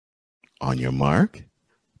On your mark,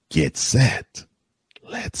 get set.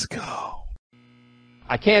 Let's go.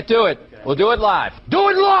 I can't do it. We'll do it live. Do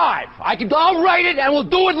it live! I'll write it and we'll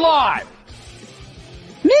do it live!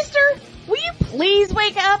 Mister, will you please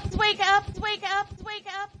wake up, wake up, wake up, wake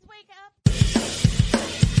up, wake up?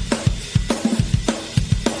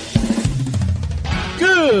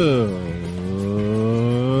 Good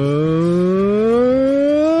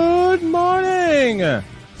morning.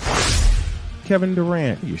 Kevin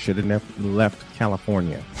Durant, you should have left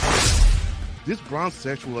California. This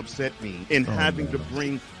Brownsexual upset me in having to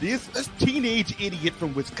bring this teenage idiot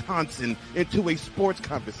from Wisconsin into a sports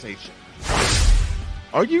conversation.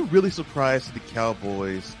 Are you really surprised that the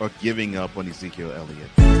Cowboys are giving up on Ezekiel Elliott?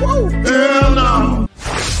 Whoa. Hell no.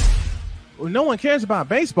 Well, no one cares about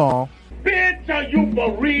baseball. Bitch, are you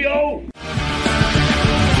for real?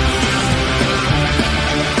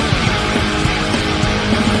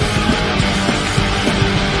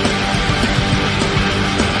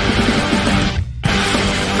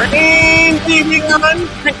 Time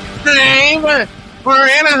for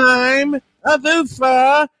Anaheim,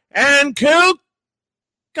 Azusa, and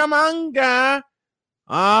Cucamonga.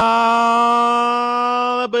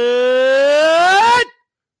 All aboard.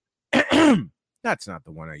 That's not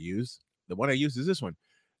the one I use. The one I use is this one.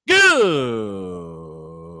 Good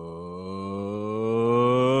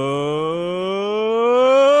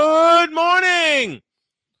morning.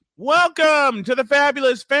 Welcome to the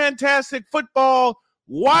fabulous, fantastic football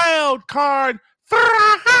wild card Friday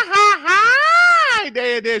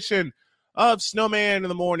edition of Snowman in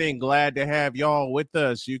the Morning. Glad to have y'all with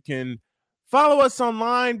us. You can follow us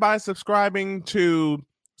online by subscribing to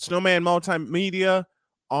Snowman Multimedia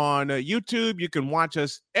on YouTube. You can watch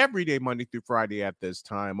us every day, Monday through Friday at this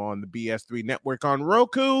time on the BS3 network on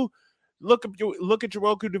Roku. Look at your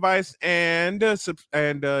Roku device and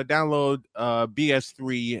download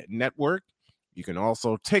BS3 network. You can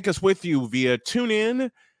also take us with you via TuneIn,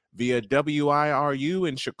 via WIRU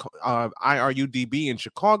in IRUDB in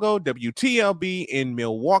Chicago, WTLB in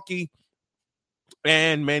Milwaukee,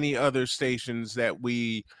 and many other stations that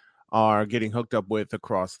we are getting hooked up with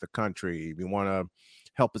across the country. If you want to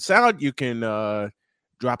help us out, you can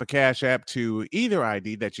drop a Cash App to either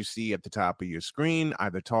ID that you see at the top of your screen,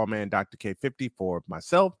 either Tallman Dr. K50 for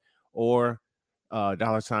myself or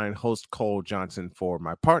 $ host Cole Johnson for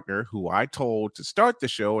my partner, who I told to start the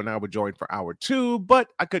show and I would join for hour 2, but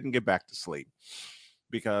I couldn't get back to sleep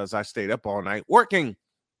because I stayed up all night working.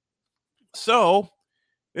 So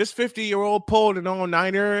this 50-year-old pulled an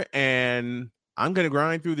all-nighter, and I'm gonna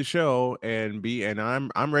grind through the show and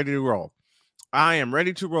I'm ready to roll. I am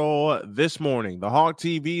ready to roll this morning. The Hawk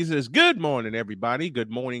TV says, good morning, everybody.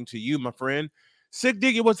 Good morning to you, my friend. Sid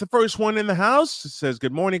Diggy was the first one in the house. It says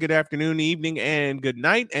good morning, good afternoon, evening, and good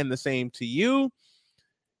night, and the same to you.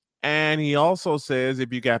 And he also says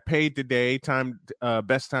if you got paid today,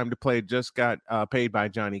 best time to play just got paid by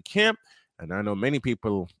Johnny Kemp. And I know many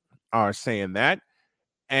people are saying that.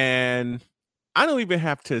 And I don't even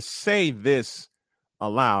have to say this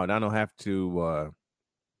aloud. I don't have to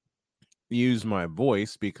use my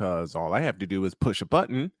voice because all I have to do is push a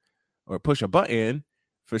button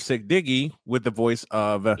for Sick Diggy with the voice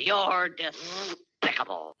of "You're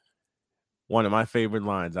despicable." One of my favorite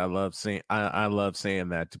lines. I love saying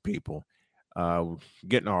that to people.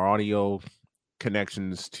 Getting our audio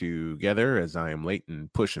connections together as I am late in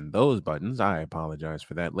pushing those buttons. I apologize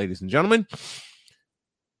for that, ladies and gentlemen.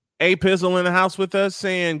 A Pizzle in the house with us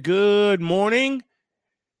saying good morning.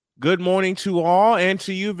 Good morning to all, and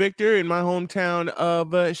to you, Victor, in my hometown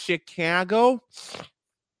of Chicago.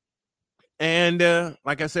 And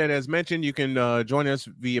like I said, as mentioned, you can join us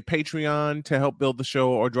via Patreon to help build the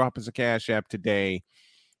show, or drop us a Cash App today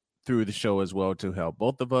through the show as well to help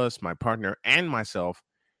both of us, my partner and myself,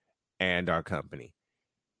 and our company.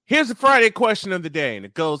 Here's the Friday question of the day, and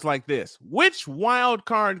it goes like this. Which wild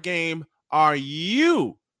card game are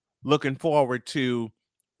you looking forward to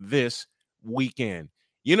this weekend?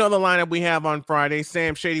 You know the lineup we have on Friday.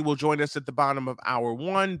 Sam Shady will join us at the bottom of hour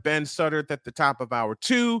 1, Ben Sutter at the top of hour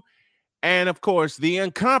 2, and, of course, the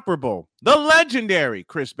incomparable, the legendary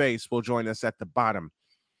Chris Bass will join us at the bottom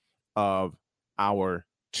of hour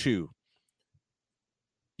 2.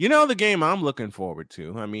 You know the game I'm looking forward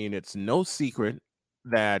to. I mean, it's no secret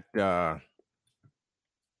that I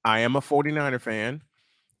am a 49er fan,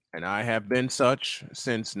 and I have been such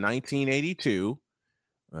since 1982,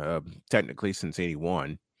 technically since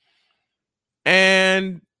 81.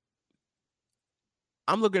 And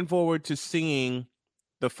I'm looking forward to seeing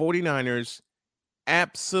the 49ers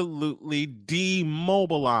absolutely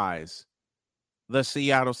demobilize the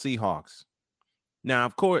Seattle Seahawks. Now,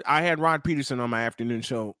 of course, I had Rod Peterson on my afternoon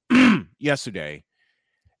show yesterday.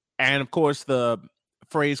 And, of course, the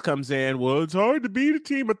phrase comes in, well, it's hard to beat a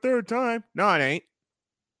team a third time. No, it ain't.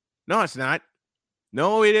 No, it's not.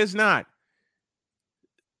 No, it is not.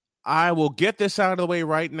 I will get this out of the way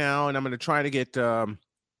right now, and I'm going to try to get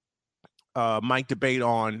Mike Debate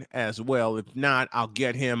on as well. If not, I'll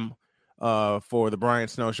get him for the Brian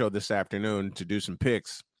Snow Show this afternoon to do some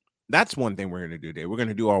picks. That's one thing we're going to do today. We're going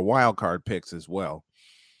to do our wild card picks as well.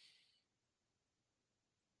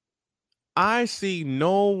 I see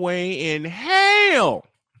no way in hell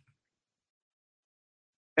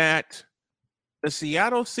that the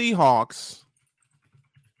Seattle Seahawks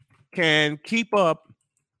can keep up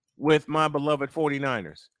with my beloved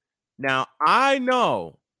 49ers. Now, I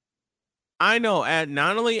know,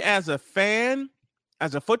 not only as a fan,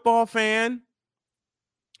 as a football fan,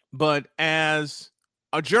 but as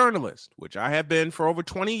a journalist, which I have been for over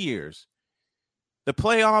 20 years, the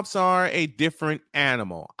playoffs are a different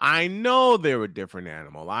animal. I know they're a different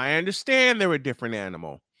animal. I understand they're a different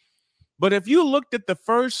animal. But if you looked at the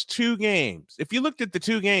first two games,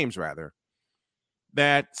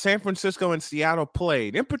 that San Francisco and Seattle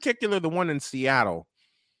played, in particular the one in Seattle,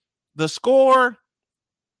 the score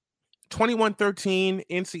 21-13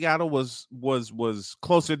 in Seattle was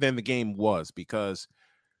closer than the game was, because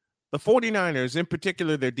the 49ers, in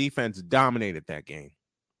particular their defense, dominated that game.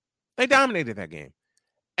 They dominated that game.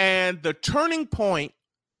 And the turning point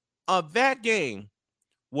of that game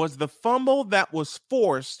was the fumble that was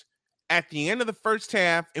forced at the end of the first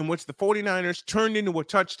half, in which the 49ers turned into a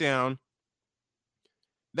touchdown.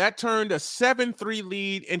 That turned a 7-3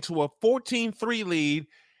 lead into a 14-3 lead.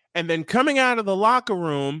 And then coming out of the locker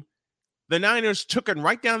room, the Niners took it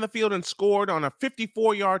right down the field and scored on a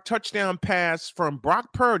 54-yard touchdown pass from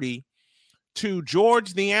Brock Purdy to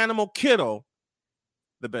George the Animal Kittle,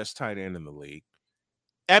 the best tight end in the league.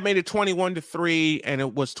 That made it 21-3, and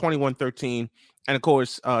it was 21-13. And, of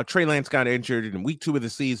course, Trey Lance got injured in week 2 of the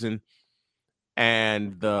season,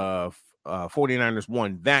 and the 49ers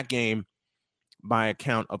won that game by a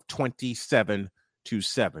count of 27-7.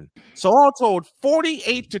 So all told,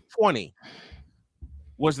 48-20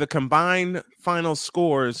 was the combined final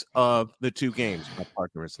scores of the two games. My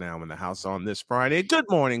partner is now in the house on this Friday. Good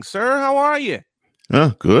morning, sir. How are you?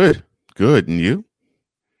 Good. And you?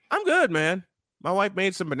 I'm good, man. My wife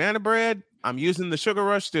made some banana bread. I'm using the Sugar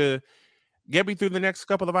Rush to get me through the next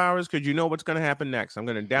couple of hours, because you know what's going to happen next. I'm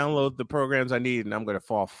going to download the programs I need, and I'm going to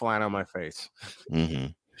fall flat on my face. Mm-hmm.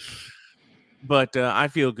 But I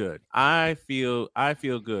feel good. I feel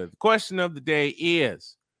good. The question of the day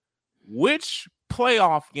is, which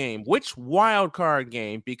playoff game, which wild card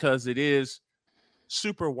game, because it is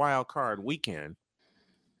Super Wild Card Weekend,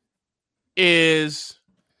 which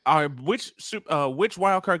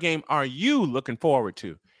wild card game are you looking forward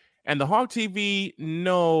to? And the Hawk TV,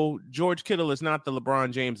 no, George Kittle is not the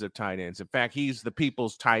LeBron James of tight ends. In fact, he's the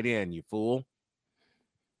people's tight end, you fool.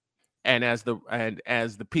 And as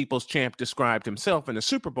the people's champ described himself in the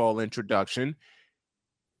Super Bowl introduction,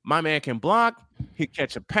 my man can block, he'll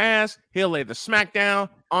catch a pass, he'll lay the smackdown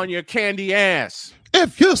on your candy ass.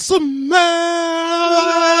 If you smell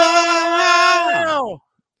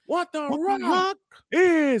what the rock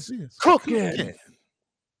is cooking.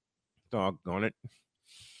 Doggone it.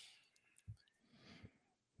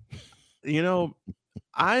 You know,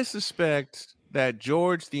 I suspect that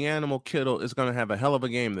George the Animal Kittle is going to have a hell of a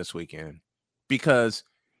game this weekend, because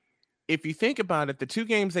if you think about it, the two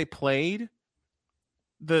games they played,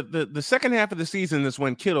 the second half of the season is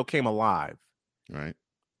when Kittle came alive. Right.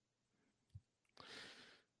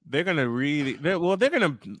 They're going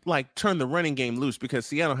to like turn the running game loose, because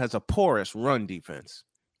Seattle has a porous run defense.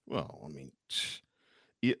 Well, I mean,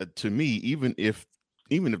 to me, even if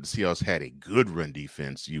the Seahawks had a good run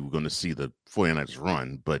defense, you were going to see the 49ers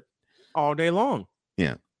run, but all day long.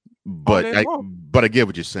 Yeah. But I get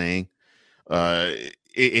what you're saying.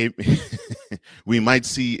 We might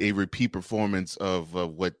see a repeat performance of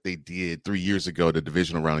what they did 3 years ago, the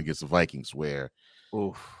divisional round against the Vikings, where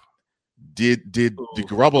did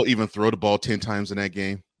Garoppolo even throw the ball 10 times in that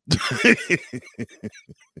game?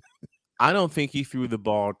 I don't think he threw the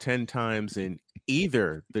ball 10 times in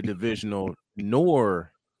either the divisional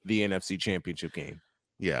nor the NFC Championship game.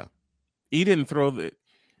 Yeah. He didn't throw the...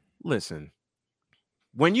 Listen,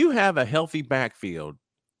 when you have a healthy backfield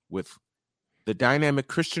with the dynamic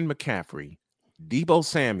Christian McCaffrey, Deebo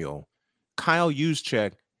Samuel, Kyle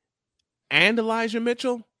Juszczyk, and Elijah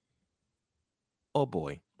Mitchell, oh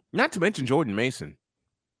boy. Not to mention Jordan Mason.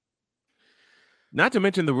 Not to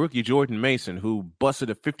mention the rookie Jordan Mason, who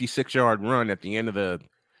busted a 56-yard run at the end of the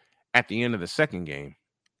second game.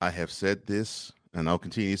 I have said this and I'll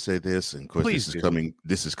continue to say this, and of course Please this do. is coming.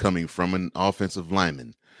 This is coming from an offensive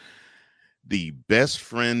lineman. The best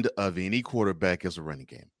friend of any quarterback is a running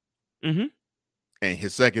game, Mm-hmm. and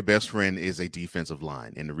his second best friend is a defensive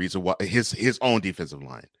line. And the reason why his own defensive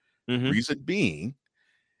line, Mm-hmm. reason being,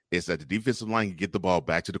 is that the defensive line can get the ball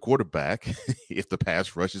back to the quarterback if the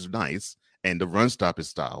pass rush is nice and the run stop is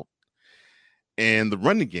styled, and the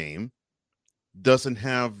running game doesn't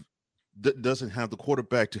have the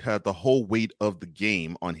quarterback to have the whole weight of the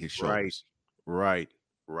game on his shoulders. Right.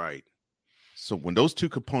 So when those two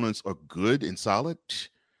components are good and solid,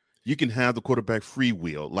 you can have the quarterback free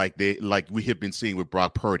wheel like we have been seeing with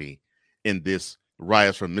Brock Purdy in this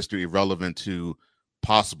rise from Mr. Irrelevant to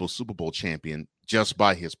possible Super Bowl champion just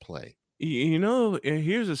by his play. You know,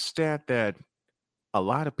 here's a stat that a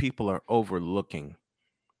lot of people are overlooking,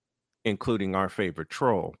 including our favorite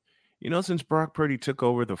troll. You know, since Brock Purdy took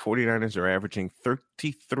over, the 49ers are averaging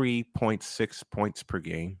 33.6 points per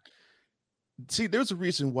game. See, there's a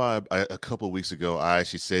reason why a couple of weeks ago I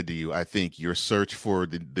actually said to you, I think your search for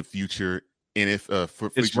the future for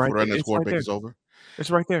future 49ers quarterback is over.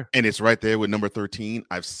 It's right there. And it's right there with number 13.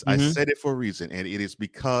 I Mm-hmm. said it for a reason, and it is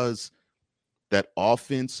because that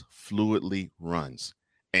offense fluidly runs.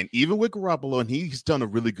 And even with Garoppolo, and he's done a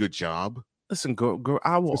really good job. Listen,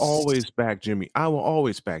 I will always back Jimmy. I will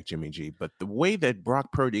always back Jimmy G. But the way that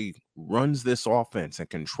Brock Purdy runs this offense and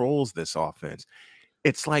controls this offense,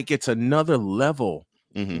 it's like it's another level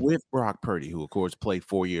with Brock Purdy, who, of course, played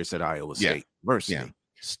 4 years at Iowa State University. Yeah.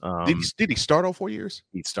 Did he start all 4 years?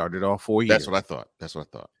 He started all 4 years. That's what I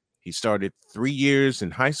thought. He started 3 years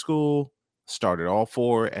in high school, started all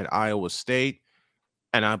 4 at Iowa State,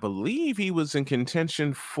 and I believe he was in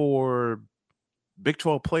contention for Big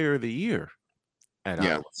 12 Player of the Year at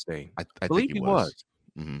Iowa State. I believe think he was.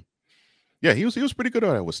 Mm-hmm. Yeah, he was pretty good at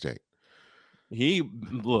Iowa State. If He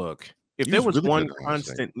there was was really one good at Iowa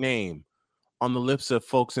State. constant name on the lips of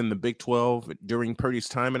folks in the Big 12 during Purdy's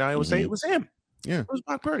time at Iowa State, it was him. Yeah. It was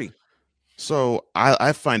Brock Purdy. So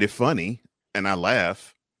I find it funny, and I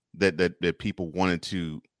laugh that people wanted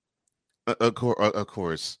to, of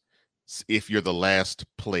course, if you're the last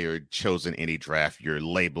player chosen in any draft, you're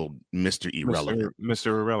labeled Mr. Irrelevant. Mr.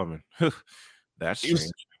 Irrelevant. That's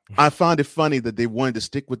strange. I find it funny that they wanted to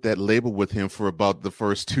stick with that label with him for about the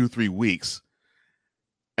first 2-3 weeks.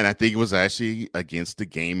 And I think it was actually against the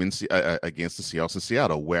game against the Seahawks in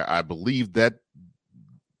Seattle, where I believe that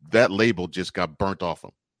label just got burnt off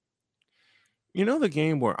him. You know the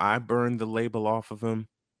game where I burned the label off of him?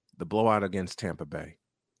 The blowout against Tampa Bay.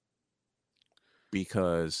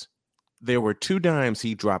 Because there were 2 dimes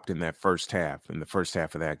he dropped in the first half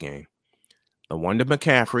of that game. The one to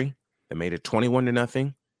McCaffrey that made it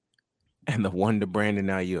 21-0, and the one to Brandon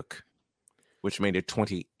Ayuk, which made it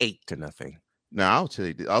 28-0. Now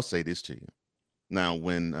I'll say this to you. Now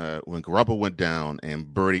when Garoppolo went down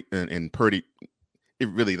and Purdy, it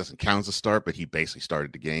really doesn't count as a start, but he basically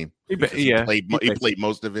started the game. He played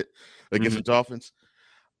most of it against the Dolphins.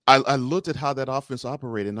 I looked at how that offense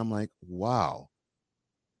operated, and I'm like, wow.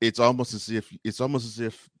 It's almost as if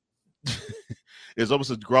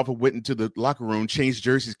Garoppolo went into the locker room, changed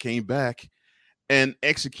jerseys, came back, and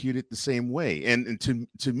executed the same way. And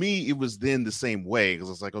to me, it was then the same way, because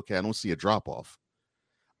I was like, okay, I don't see a drop off.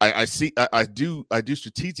 I do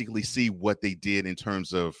strategically see what they did in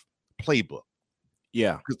terms of playbook.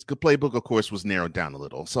 Yeah, because the playbook, of course, was narrowed down a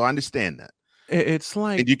little, so I understand that. It's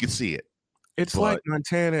like, and you can see it. It's like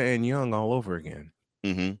Montana and Young all over again.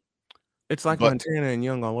 Mm-hmm. It's like Montana and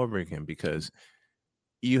Young all over again, because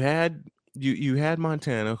you had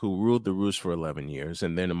Montana, who ruled the roost for 11 years,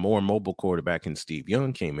 and then a more mobile quarterback in Steve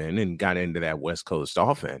Young came in and got into that West Coast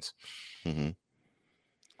offense. Mm-hmm.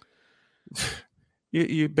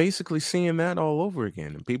 You're basically seeing that all over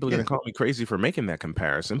again, and people are going to call me crazy for making that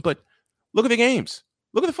comparison. But look at the games.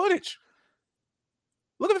 Look at the footage.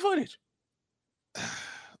 Look at the footage.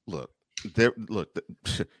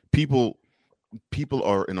 People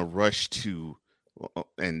are in a rush to,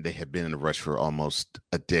 and they have been in a rush for almost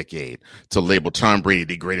a decade, to label Tom Brady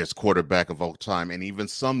the greatest quarterback of all time, and even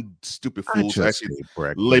some stupid fools actually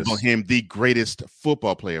label him the greatest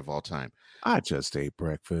football player of all time. I just ate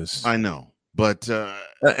breakfast. I know, but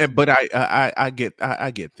I get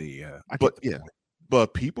the.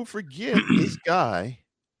 But people forget this guy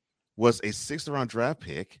was a 6th-round draft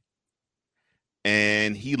pick,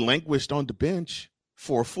 and he languished on the bench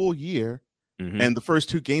for a full year, and the first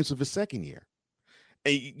 2 games of his second year.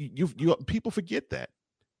 And you people forget that,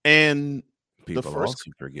 and people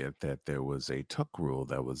also forget that there was a tuck rule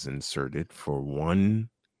that was inserted for 1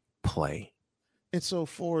 play, and so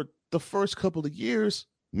for the first couple of years,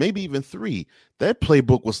 maybe even 3, that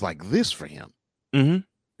playbook was like this for him.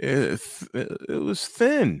 It was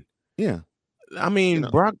thin. Yeah. I mean,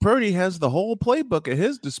 Brock Purdy has the whole playbook at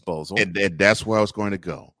his disposal. And that's where I was going to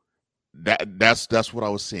go. That's what I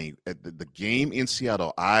was saying. At the game in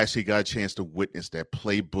Seattle, I actually got a chance to witness that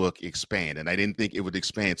playbook expand, and I didn't think it would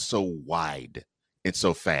expand so wide and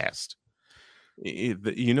so fast.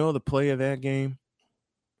 You know the play of that game?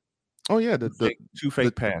 Oh yeah, the two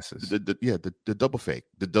fake passes. The double fake.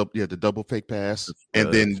 The double fake pass,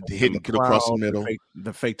 and then hitting it across the middle.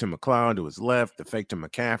 The fake to McLeod to his left, the fake to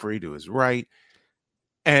McCaffrey to his right.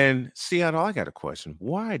 And Seattle, I got a question.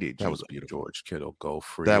 Why did that was beautiful. George Kittle go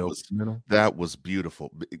free? That was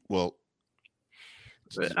beautiful. Well,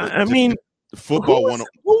 I mean, football who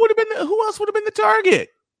would have been? Who else would have been the target?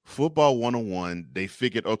 Football 101. They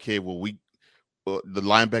figured, okay, well, the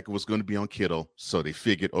linebacker was going to be on Kittle, so they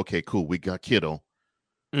figured, okay, cool, we got Kittle.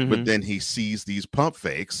 But then he sees these pump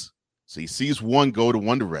fakes, so he sees one go to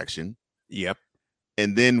one direction. Yep.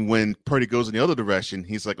 And then when Purdy goes in the other direction,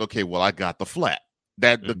 he's like, okay, well, I got the flat.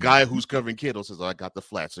 That the guy who's covering Kittle says, I got the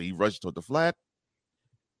flat. So he rushes toward the flat.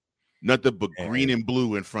 Nothing but green and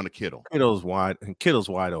blue in front of Kittle. Kittle's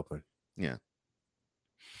wide open. Yeah.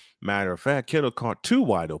 Matter of fact, Kittle caught 2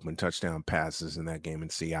 wide open touchdown passes in that game in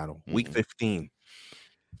Seattle, week 15.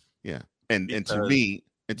 Yeah. And to me,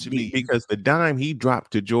 because the dime he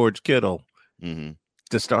dropped to George Kittle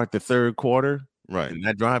to start the third quarter, right? And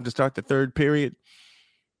that drive to start the third period.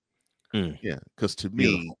 Yeah, because to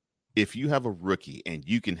me, if you have a rookie and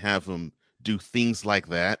you can have him do things like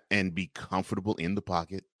that and be comfortable in the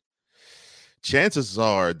pocket, chances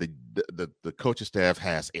are the coaching staff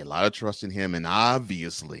has a lot of trust in him, and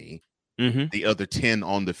obviously the other 10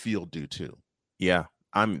 on the field do too. Yeah,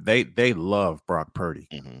 they love Brock Purdy.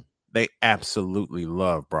 They absolutely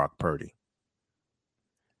love Brock Purdy.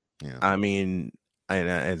 Yeah, I mean, and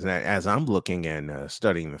as I'm looking and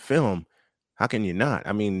studying the film, how can you not?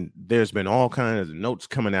 I mean, there's been all kinds of notes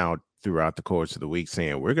coming out throughout the course of the week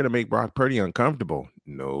saying we're going to make Brock Purdy uncomfortable.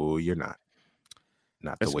 No, you're not.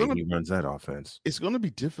 Not the way he runs that offense. It's going to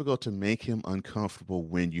be difficult to make him uncomfortable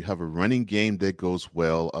when you have a running game that goes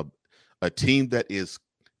well, a team that is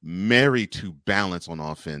married to balance on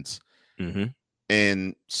offense,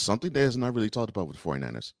 and something that is not really talked about with the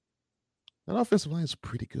 49ers. That offensive line is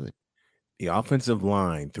pretty good. The offensive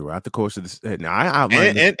line throughout the course of this, and I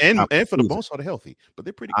outlined and for the most part, healthy, but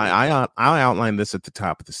they're pretty good. I outlined this at the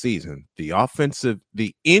top of the season.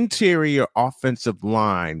 The interior offensive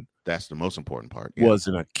line. That's the most important part. Was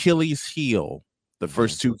an Achilles heel the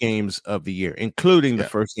first 2 games of the year, including the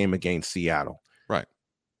first game against Seattle. Right.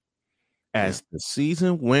 As the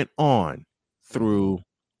season went on through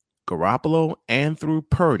Garoppolo and through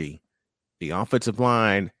Purdy, the offensive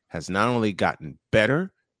line has not only gotten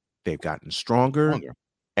better, they've gotten stronger,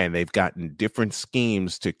 and they've gotten different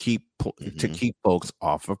schemes to keep folks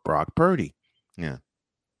off of Brock Purdy. Yeah.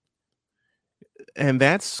 And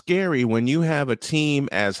that's scary when you have a team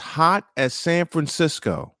as hot as San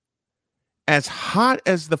Francisco, as hot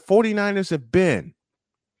as the 49ers have been.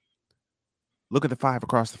 Look at the 5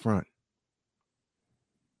 across the front.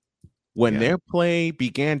 When their play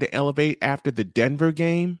began to elevate after the Denver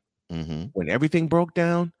game, when everything broke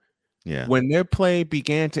down, when their play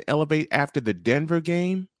began to elevate after the Denver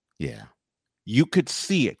game, you could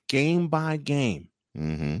see it game by game.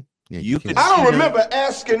 Yeah, I don't remember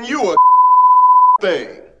asking you a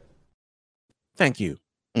thing. Thank you.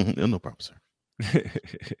 No problem, sir.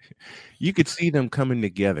 You could see them coming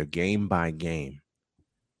together game by game.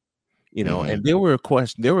 You know, and there were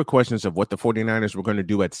questions of what the 49ers were going to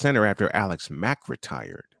do at center after Alex Mack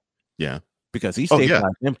retired. Yeah. Because he stayed by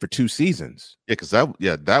them for 2 seasons. Yeah, because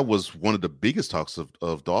that was one of the biggest talks of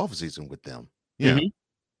the offseason with them. Yeah.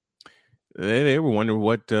 They were wondering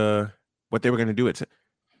what they were going to do.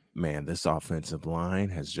 Man, this offensive line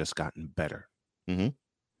has just gotten better. And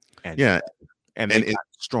they got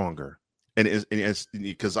stronger. And it's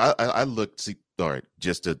because I looked, all right,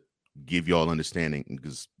 just to give you all understanding,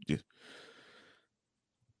 because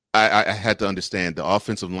I had to understand the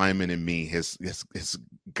offensive lineman in me has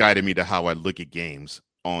guided me to how I look at games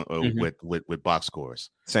on with box scores.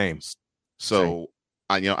 Same. So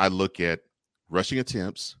I look at rushing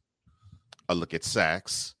attempts, I look at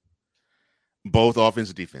sacks, both offense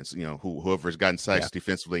and defense. You know, whoever's gotten sacks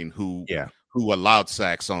defensively and who allowed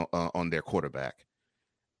sacks on their quarterback.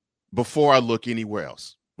 Before I look anywhere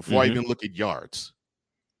else, before I even look at yards.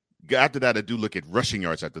 After that, I do look at rushing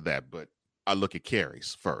yards after that, but I look at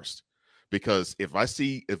carries first, because if I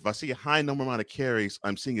see a high amount of carries,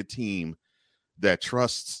 I'm seeing a team that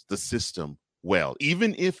trusts the system well,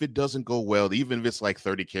 even if it doesn't go well, even if it's like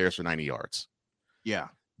 30 carries for 90 yards. Yeah,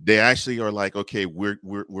 They actually are like, okay, we're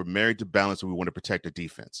married to balance, and we want to protect the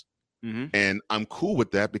defense. Mm-hmm. And I'm cool with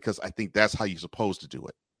that because I think that's how you're supposed to do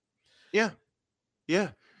it. Yeah.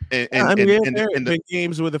 And there have been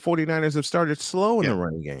games where the 49ers have started slow in the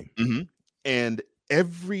running game. Mm-hmm. And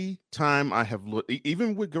every time I have looked,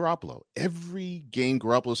 even with Garoppolo, every game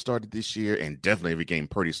Garoppolo started this year, and definitely every game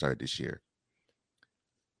Purdy started this year,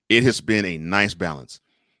 it has been a nice balance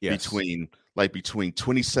between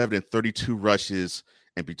 27 and 32 rushes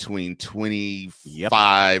and between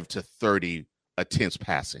 25 to 30 attempts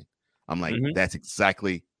passing. I'm like, that's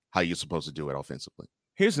exactly how you're supposed to do it offensively.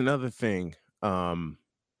 Here's another thing.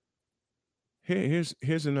 Here's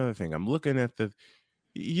another thing. I'm looking at the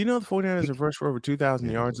 49ers have rushed for over 2,000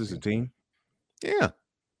 yards as a team. Yeah.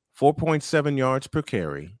 4.7 yards per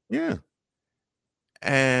carry. Yeah.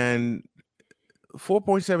 And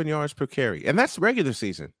 4.7 yards per carry. And that's regular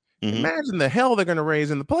season. Imagine the hell they're going to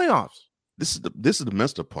raise in the playoffs. This is the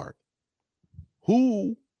messed up part.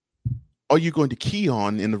 Who are you going to key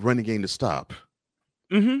on in the running game to stop?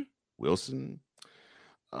 Wilson,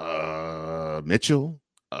 Mitchell,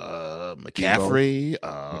 McCaffrey,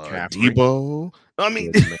 Debo. I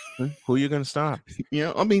mean, who are you going to stop?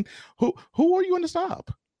 I mean, who are you going to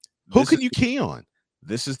stop? Who can you key on?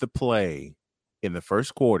 This is the play in the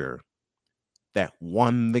first quarter that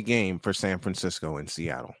won the game for San Francisco and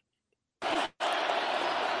Seattle.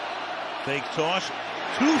 Fake toss,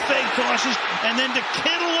 2 fake tosses, and then to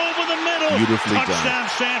Kittle over the middle. Beautifully Touchdown, done.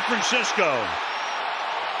 San Francisco.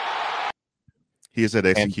 Here's that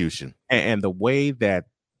execution. And the way that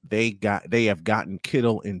they have gotten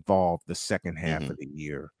Kittle involved the second half of the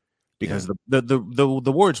year, because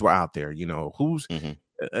the words were out there. Who's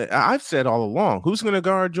I've said all along, who's going to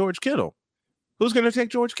guard George Kittle? Who's going to take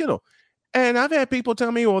George Kittle? And I've had people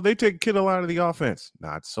tell me, well, they take Kittle out of the offense.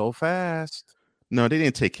 Not so fast. No, they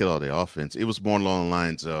didn't take Kittle out of the offense. It was more along the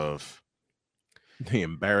lines of the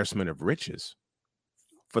embarrassment of riches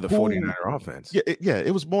for the 49er offense. Yeah,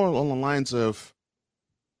 it was more along the lines of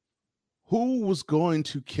who was going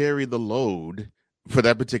to carry the load for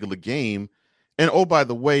that particular game. And oh, by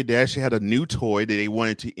the way, they actually had a new toy that they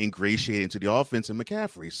wanted to ingratiate into the offense in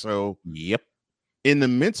McCaffrey. So in the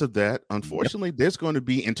midst of that, unfortunately, there's going to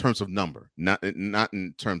be, in terms of number, not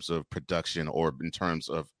in terms of production or in terms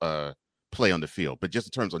of play on the field, but just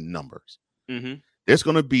in terms of numbers, there's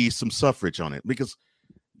going to be some suffrage on it, because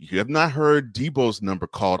you have not heard Debo's number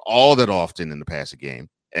called all that often in the passing game.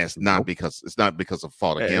 And it's not because of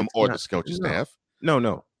fault of him or the coaching staff. No,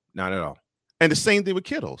 not at all. And the same thing with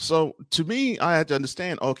Kittle. So to me, I had to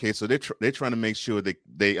understand, okay, so they're trying to make sure that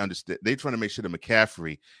they understand. They're trying to make sure that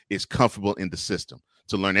McCaffrey is comfortable in the system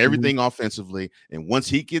to learn everything offensively. And once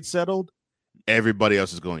he gets settled, everybody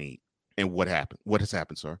else is going to eat. And what happened? What has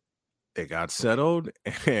happened, sir? They got settled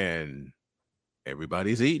and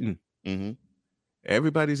everybody's eating.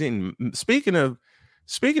 Everybody's eating. Speaking of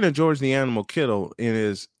George the Animal Kittle in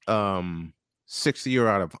his 6th year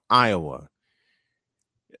out of Iowa,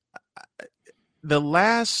 the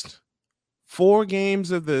last 4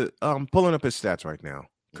 games of the pulling up his stats right now,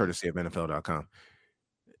 courtesy of NFL.com.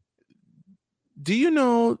 Do you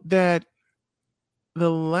know that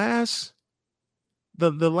the last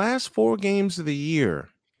 4 games of the year,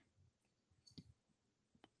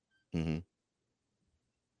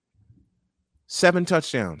 7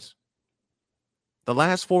 touchdowns. The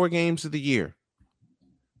last 4 games of the year.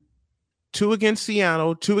 2 against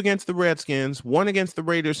Seattle, 2 against the Redskins, 1 against the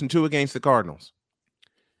Raiders, and 2 against the Cardinals.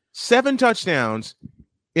 7 touchdowns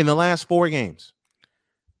in the last 4 games.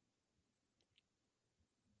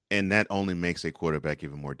 And that only makes a quarterback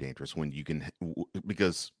even more dangerous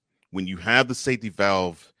because when you have the safety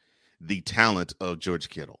valve, the talent of George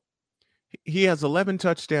Kittle. He has 11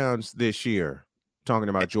 touchdowns this year. Talking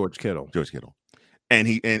about George Kittle.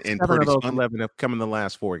 And Purdy's 11 have come in the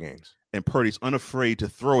last 4 games. And Purdy's unafraid to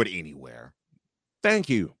throw it anywhere. Thank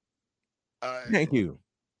you. Thank you.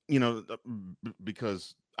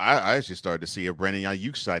 Because I actually started to see a Brandon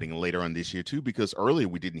Ayuk sighting later on this year too, because earlier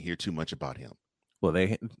we didn't hear too much about him. Well,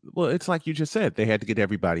 it's like you just said, they had to get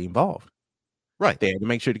everybody involved. Right. They had to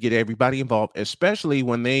make sure to get everybody involved, especially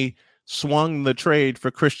when they swung the trade for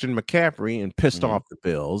Christian McCaffrey and pissed off the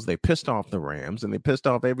Bills. They pissed off the Rams, and they pissed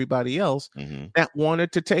off everybody else that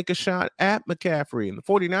wanted to take a shot at McCaffrey. And the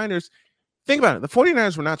 49ers, think about it. The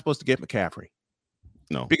 49ers were not supposed to get McCaffrey.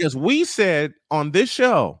 No. Because we said on this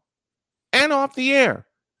show and off the air,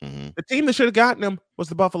 the team that should have gotten him was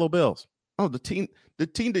the Buffalo Bills. Oh, the team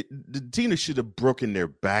that should have broken their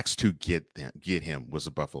backs to get him was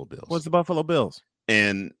the Buffalo Bills.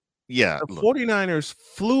 And yeah, the 49ers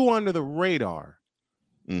flew under the radar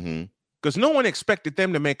because no one expected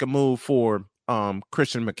them to make a move for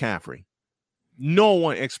Christian McCaffrey. No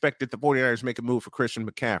one expected the 49ers to make a move for Christian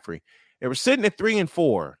McCaffrey. They were sitting at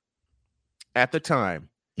 3-4 at the time.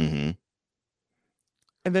 Mm-hmm.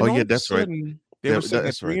 And then that's right. They were sitting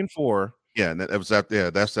at 3-4. Yeah, and that was after. Yeah,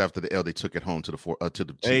 that's after the L. They took it home to the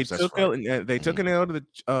Chiefs. They took an L to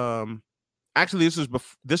the. Actually,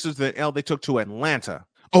 this is the L they took to Atlanta.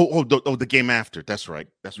 The game after. That's right.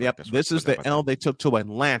 That's right. Yep. That's this is the L they took to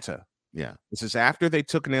Atlanta. Yeah. This is after they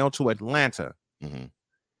took an L to Atlanta. Mm-hmm.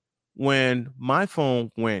 When my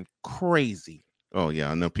phone went crazy. Oh yeah,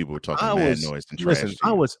 I know people were talking mad noise and trash. Listen,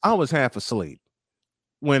 I was half asleep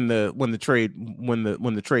when the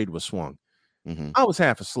trade was swung. Mm-hmm. I was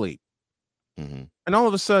half asleep. Mm-hmm. And all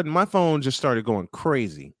of a sudden, my phone just started going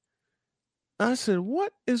crazy. I said,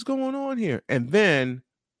 what is going on here? And then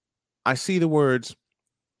I see the words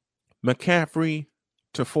McCaffrey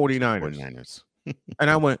to 49ers. And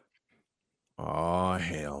I went, oh,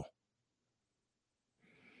 hell.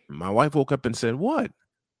 My wife woke up and said, what?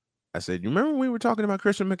 I said, you remember when we were talking about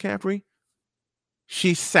Christian McCaffrey?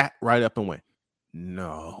 She sat right up and went,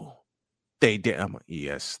 no, they did. I'm like,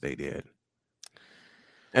 yes, they did.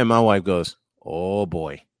 And my wife goes, oh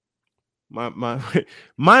boy.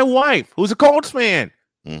 My wife, who's a Colts fan,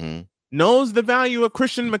 mm-hmm. knows the value of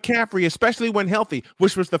Christian McCaffrey, especially when healthy,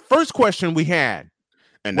 which was the first question we had.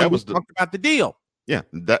 And that was talked about the deal. Yeah,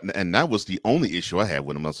 that was the only issue I had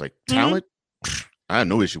with him. I was like, talent, I had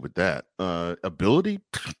no issue with that. Ability,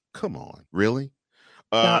 come on, really?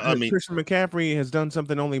 Christian McCaffrey has done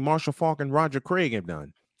something only Marshall Faulk and Roger Craig have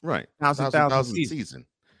done. Right, 1,000 season.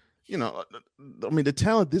 You know, I mean, the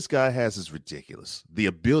talent this guy has is ridiculous. The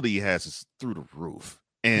ability he has is through the roof.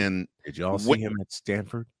 And did y'all see him at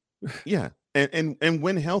Stanford? Yeah, and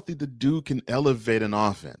when healthy, the dude can elevate an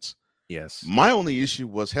offense. Yes. My only issue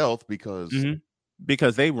was health because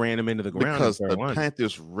they ran him into the ground. Because the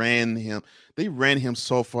Panthers ran him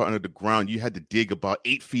so far under the ground, you had to dig about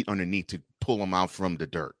 8 feet underneath to pull him out from the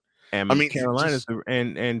dirt. And Carolina's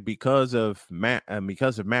and because of Matt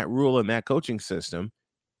Rule and that coaching system,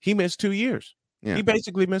 he missed 2 years. Yeah. He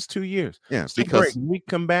basically missed 2 years. Yeah, so because when we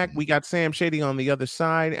come back, we got Sam Shady on the other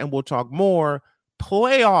side, and we'll talk more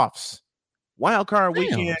playoffs, wild card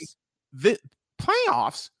weekend,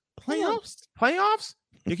 playoffs.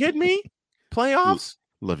 You kidding me? Playoffs.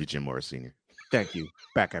 Love you, Jim Morris Sr. Thank you.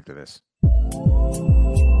 Back after this.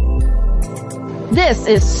 This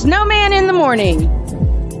is Snowman in the Morning.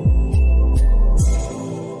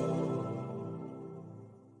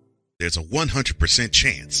 There's a 100%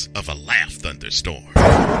 chance of a laugh thunderstorm.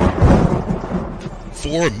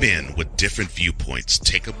 4 men with different viewpoints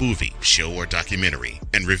take a movie, show, or documentary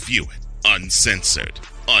and review it uncensored,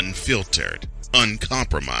 unfiltered,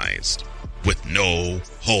 uncompromised, with no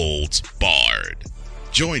holds barred.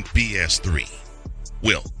 Join BS3,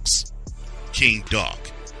 Wilkes, King Doc,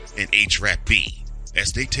 and H-Rap B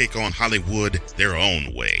as they take on Hollywood their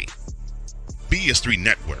own way. BS3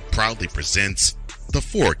 Network proudly presents The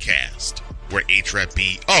Forecast, where H-Rap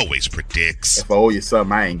B always predicts, if I owe you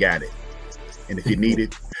something, I ain't got it. And if you need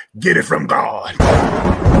it, get it from God.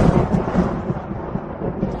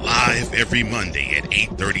 Live every Monday at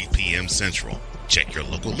 8:30 p.m. Central. Check your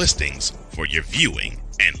local listings for your viewing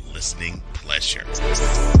and listening pleasure.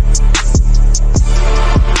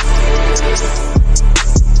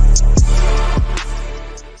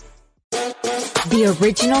 The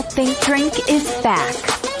original Think Drink is back.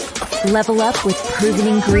 Level up with proven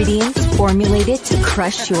ingredients formulated to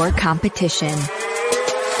crush your competition.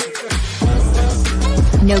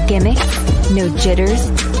 No gimmicks, no jitters,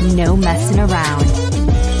 no messing around.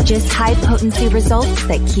 Just high-potency results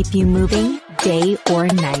that keep you moving day or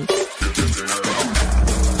night.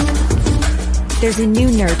 There's a new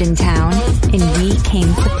nerd in town, and we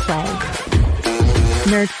came to play.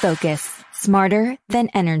 Nerd Focus. Smarter than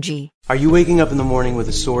energy. Are you waking up in the morning with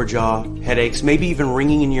a sore jaw, headaches, maybe even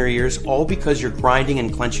ringing in your ears, all because you're grinding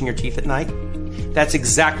and clenching your teeth at night? That's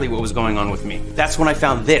exactly what was going on with me. That's when I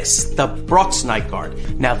found this, the Brux Night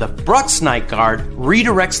Guard. Now, the Brux Night Guard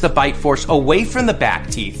redirects the bite force away from the back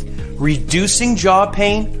teeth, reducing jaw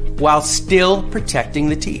pain while still protecting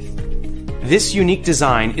the teeth. This unique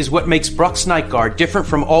design is what makes Brux Night Guard different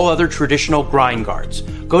from all other traditional grind guards.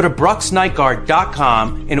 Go to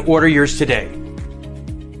BruxNightGuard.com and order yours today.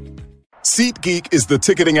 SeatGeek is the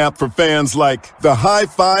ticketing app for fans like the High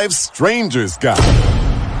Five Strangers guy.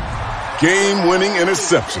 Game-winning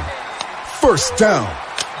interception. First down.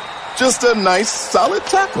 Just a nice, solid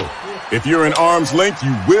tackle. If you're in arm's length,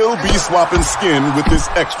 you will be swapping skin with this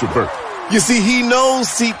extrovert. You see, he knows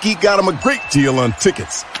SeatGeek got him a great deal on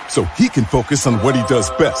tickets, so he can focus on what he does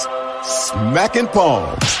best, smacking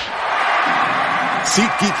palms.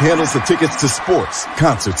 SeatGeek handles the tickets to sports,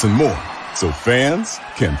 concerts, and more, so fans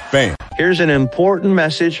can fan. Here's an important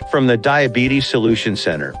message from the Diabetes Solution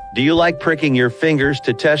Center. Do you like pricking your fingers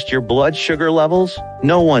to test your blood sugar levels?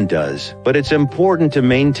 No one does, but it's important to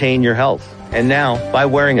maintain your health. And now, by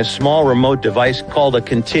wearing a small remote device called a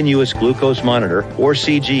continuous glucose monitor, or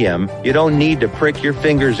CGM, you don't need to prick your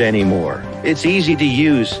fingers anymore. It's easy to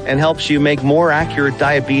use and helps you make more accurate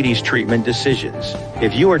diabetes treatment decisions.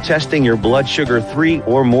 If you are testing your blood sugar 3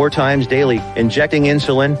 or more times daily, injecting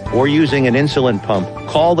insulin, or using an insulin pump,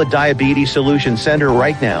 call the Diabetes Solution Center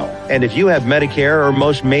right now. And if you have Medicare or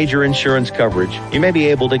most major insurance coverage, you may be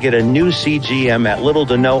able to get a new CGM at little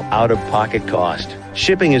to no out-of-pocket cost.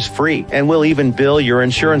 Shipping is free, and we'll even bill your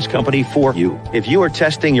insurance company for you. If you are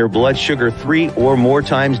testing your blood sugar 3 or more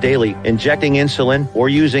times daily, injecting insulin, or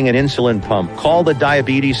using an insulin pump, call the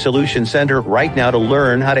Diabetes Solution Center right now to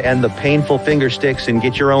learn how to end the painful finger sticks and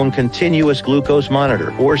get your own continuous glucose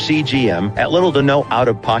monitor, or CGM, at little to no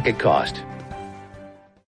out-of-pocket cost.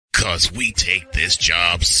 'Cause we take this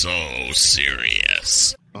job so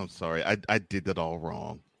serious. I'm sorry. I did that all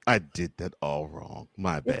wrong. I did that all wrong.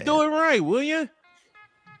 My bad. Do it right, will you?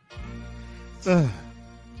 Oh,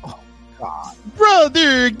 God.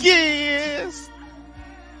 Brother guest,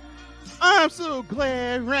 I'm so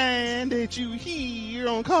glad, Ryan, that you here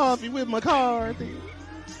on Coffee with McCarthy.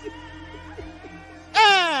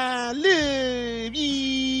 I love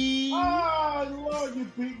you. Oh, Lord, you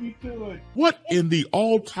beat me to it. What in the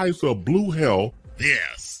all types of blue hell?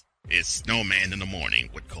 This is Snowman in the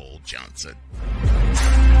Morning with Cole Johnson.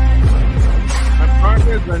 My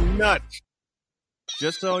partner's a nut.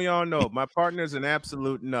 Just so y'all know, my partner's an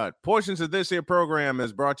absolute nut. Portions of this here program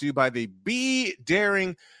is brought to you by the Be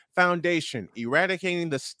Daring Foundation, eradicating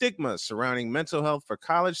the stigma surrounding mental health for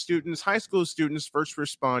college students, high school students, first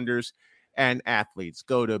responders, and athletes.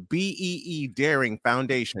 Go to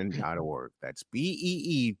beedaringfoundation.org. That's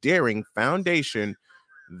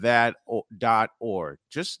beedaringfoundation.org.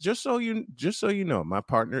 Just so you know, my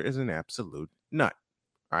partner is an absolute nut.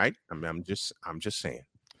 All right, I'm just saying.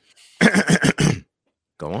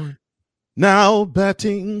 Go on. Now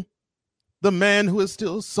batting, the man who is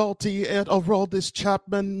still salty at Aroldis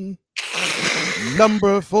Chapman,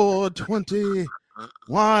 number 420,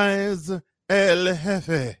 Wise El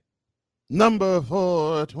Jefe, number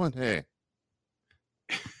 420.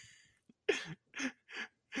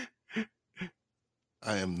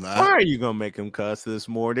 I am not. Why are you gonna make him cuss this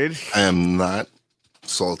morning? I am not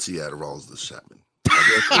salty at Aroldis Chapman.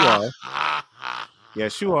 Yes, you are.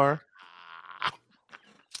 Yes, you are.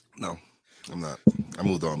 No, I'm not. I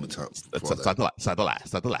moved on. Start the last. I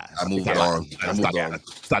moved on. Start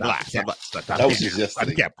the last. That was just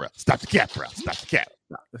yesterday. Stop the cap, bro. Stop the cap.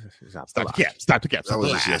 That was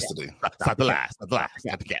just yesterday. Stop the last. Stop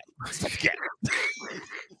the cap. Stop the cap.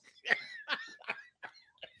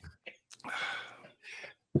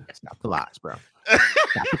 Stop the lies, bro.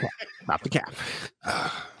 Stop the cap.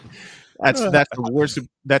 That's the worst.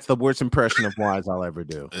 That's the worst impression of Wise I'll ever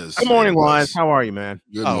do. Good morning, Wise. How are you, man?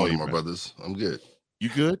 Good morning, my brothers. I'm good. You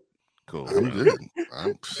good? Cool. I'm good.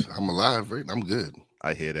 I'm alive, right? I'm good.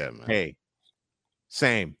 I hear that, man. Hey,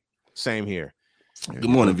 same here. Good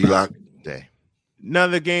morning, Vlog. Day.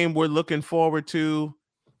 Another game we're looking forward to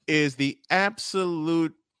is the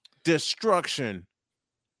absolute destruction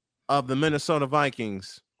of the Minnesota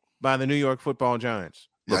Vikings by the New York Football Giants.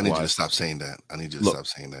 Yeah, I need you to stop saying that.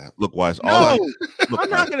 Look, Wise. I'm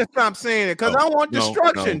not going to stop saying it because I want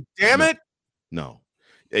destruction. Damn it. No.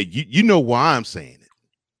 Hey, you know why I'm saying it.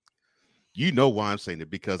 You know why I'm saying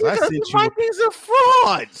it because I sent you. Vikings are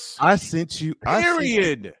frauds. I sent you.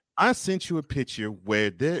 Period. I sent you a picture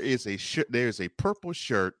where there is a shirt. There is a purple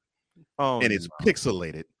shirt, and it's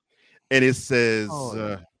pixelated, and it says,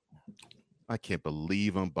 "I can't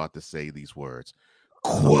believe I'm about to say these words."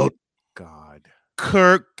 Quote, God.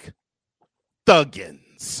 Kirk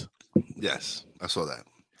Thuggins. Yes, I saw that.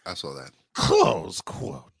 Close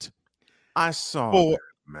quote. I saw that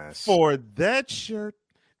mess. For that shirt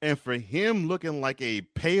and for him looking like a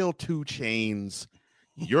pale 2 Chainz,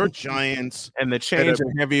 your Giants and the chains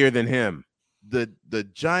are heavier than him. The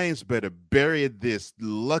Giants better bury this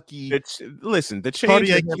lucky the chains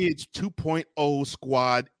Cardiac Kids 2.0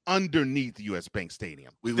 squad underneath US Bank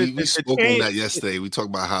Stadium. We spoke on that yesterday. We talked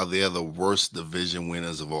about how they're the worst division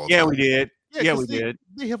winners of all time. Yeah, we did. Yeah, we did.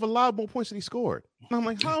 They have a lot more points than he scored. And I'm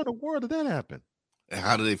like, how in the world did that happen? And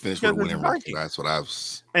how did they finish with a winning record? That's what I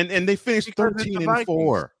was. And they finished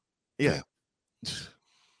 13-4. Yeah.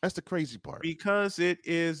 That's the crazy part. Because it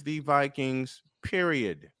is the Vikings,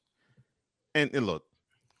 period. And look,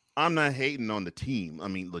 I'm not hating on the team. I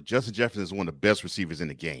mean, look, Justin Jefferson is one of the best receivers in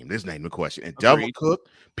the game. There's not even a question. And Dalvin Cook,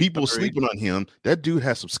 people sleeping on him. That dude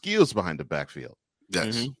has some skills behind the backfield.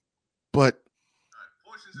 Yes. But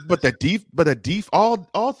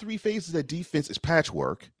all three phases of that defense is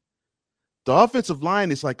patchwork. The offensive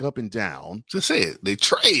line is like up and down. Just say it. They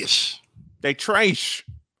trash.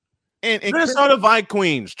 And Minnesota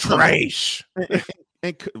Vikings trash.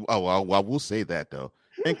 I will say that though.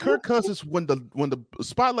 And Kirk Cousins, when the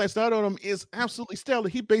spotlight's not on him, is absolutely stellar.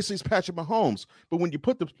 He basically is Patrick Mahomes. But when you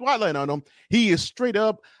put the spotlight on him, he is straight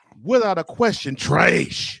up, without a question,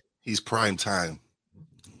 trash. He's prime time.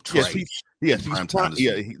 Trash. Yes, he's prime time.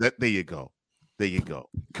 There you go.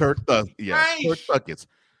 Kirk Thuckets.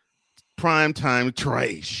 Prime time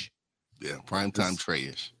trash. Yeah, prime time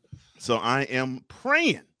trash. So I am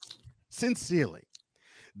praying sincerely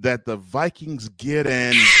that the Vikings get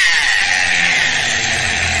in.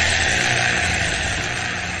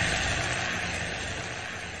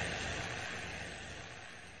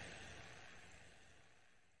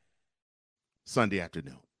 Sunday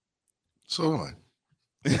afternoon. So am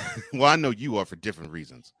I. Well, I know you are for different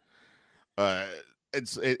reasons. And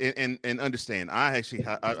understand. I actually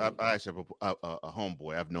have a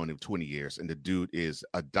homeboy. I've known him 20 years, and the dude is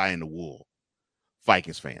a die-in-the-wool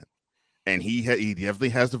Vikings fan, and he definitely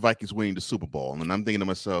has the Vikings winning the Super Bowl. And I'm thinking to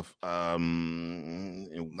myself, not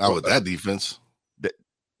with that defense.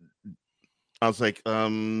 I was like,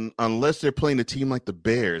 unless they're playing a team like the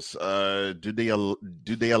Bears, do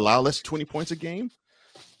they allow less 20 points a game?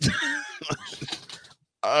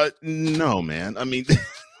 No, man. I mean,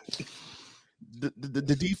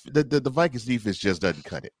 the Vikings defense just doesn't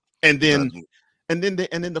cut it. And then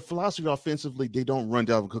the philosophy offensively, they don't run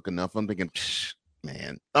Dalvin Cook enough. I'm thinking,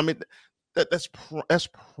 man. I mean, that's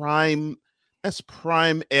prime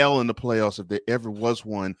L in the playoffs if there ever was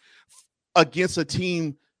one, against a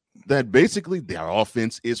team that basically their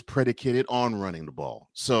offense is predicated on running the ball.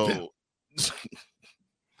 So,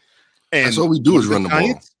 and that's all we do is run the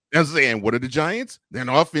ball. I'm saying, what are the Giants? They're an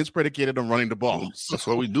offense predicated on running the ball. So that's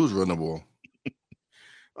what we do is run the ball.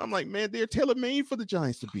 I'm like, man, they're tailor-made for the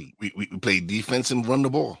Giants to beat. We play defense and run the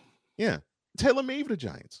ball. Yeah, tailor-made for the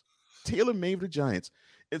Giants.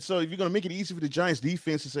 And so if you're going to make it easy for the Giants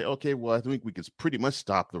defense to say, okay, well, I think we can pretty much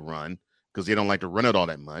stop the run because they don't like to run it all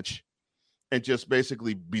that much, and just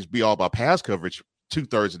basically be all about pass coverage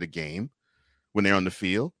 2/3 of the game when they're on the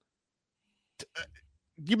field.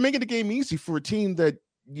 You're making the game easy for a team that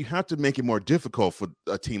you have to make it more difficult for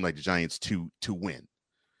a team like the Giants to win.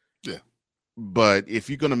 Yeah. But if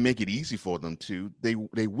you're going to make it easy for them to, they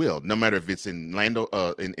will, no matter if it's in in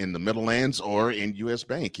the Middlelands or in US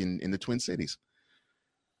Bank in the Twin Cities.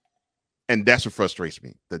 And that's what frustrates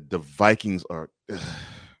me. The Vikings are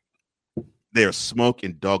they're smoke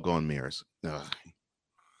and doggone mirrors.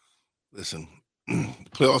 Listen,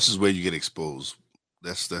 playoffs is where you get exposed.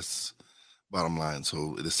 That's bottom line.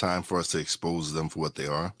 So it is time for us to expose them for what they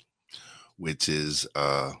are, which is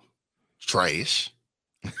trash.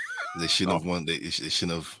 They shouldn't have won. They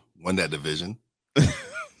shouldn't have won that division.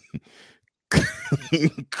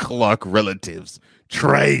 Clark relatives,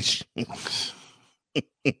 trash.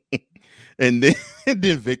 and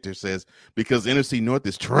then Victor says, because NFC North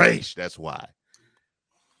is trash. That's why.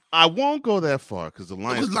 I won't go that far because the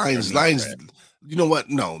Lions. You know what?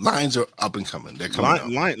 No, Lions are up and coming. They're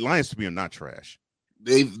coming. Lions to me are not trash.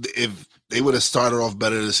 If they would have started off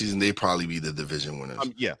better this season, they'd probably be the division winners.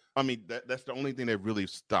 Yeah, I mean that's the only thing that really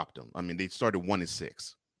stopped them. I mean, they started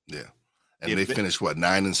 1-6. Yeah, and they finished what,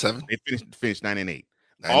 9-7? They finished 9-8.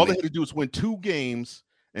 All they had to do was win 2 games,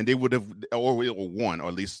 and they would have or won, or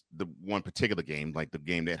at least the one particular game, like the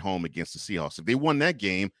game at home against the Seahawks. If they won that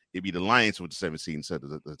game, it'd be the Lions with the 7th seed instead of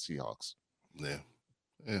the Seahawks. Yeah.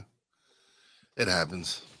 It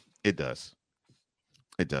happens. It does.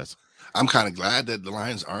 I'm kind of glad that the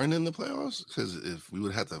Lions aren't in the playoffs, because if we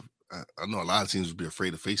would have to, I know a lot of teams would be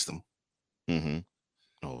afraid to face them. Mm-hmm.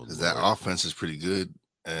 Because that offense is pretty good,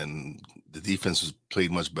 and the defense was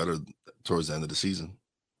played much better towards the end of the season.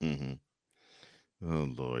 Mm-hmm. Oh,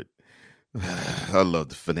 Lord. I love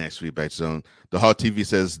the Finance Feedback Zone. The Hot TV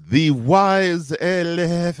says, the wise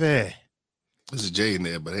LFA. There's a J in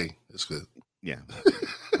there, but hey, it's good. Yeah.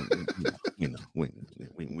 we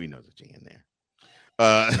know the J in there.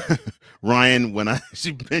 Ryan, when I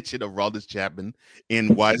she mentioned Aroldis Chapman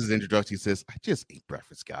in Wise's introduction, he says, I just ate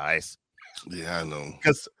breakfast, guys. Yeah, I know.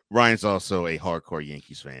 Because Ryan's also a hardcore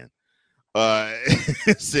Yankees fan.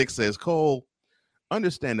 6 says, Cole,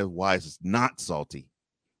 understand that Wise is not salty.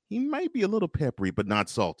 He might be a little peppery, but not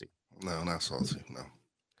salty. No, not salty. No.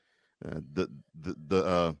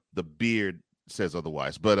 The beard says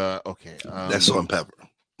otherwise, but okay. That's salt and pepper.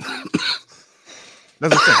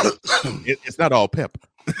 That's what I'm saying. It's not all pepper.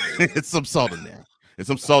 It's some salt in there. It's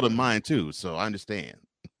some salt in mine too. So I understand.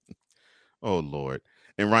 Oh Lord.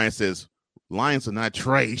 And Ryan says, Lions are not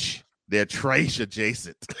trash. They're trash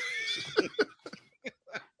adjacent.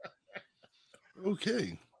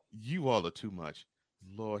 Okay. You all are too much.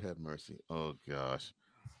 Lord have mercy. Oh gosh.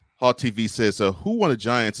 Hawk TV says, who won the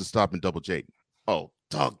Giants to stop and double J? Oh,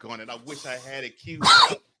 doggone it. I wish I had it queued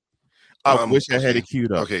up. I wish I had it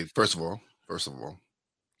queued up. Okay, first of all.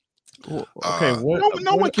 Okay,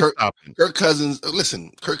 no one can stop him. Kirk Cousins,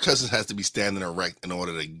 listen, Kirk Cousins has to be standing erect in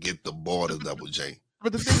order to get the ball to double J.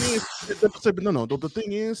 But the thing is, the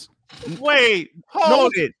thing is, wait,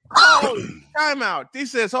 hold it. Time out. He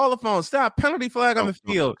says, hold the phone. Stop. Penalty flag on the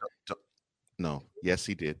field. No. Yes,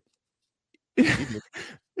 he did.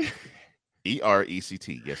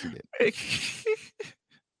 ERECT. Yes, he did.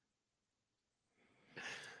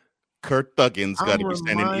 Kurt Thuggins got to be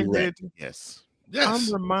standing erect. Yes.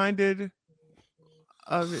 I'm reminded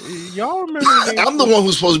of y'all remember. I'm the one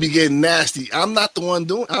who's supposed to be getting nasty. I'm not the one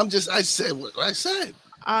doing. I said what I said.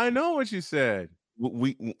 I know what you said.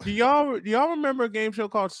 Do y'all remember a game show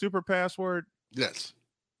called Super Password? Yes.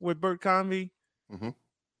 With Bert Convy. Mm-hmm.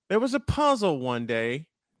 There was a puzzle one day.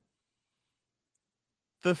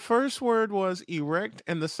 The first word was erect,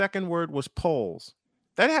 and the second word was polls.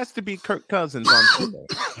 That has to be Kirk Cousins on Twitter.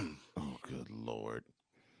 Oh, good Lord.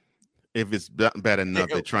 If it's bad enough,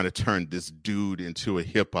 they're trying to turn this dude into a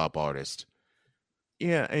hip-hop artist.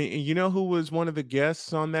 Yeah, and you know who was one of the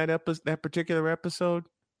guests on that particular episode?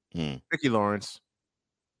 Ricky Lawrence.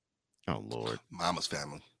 Oh, Lord. Mama's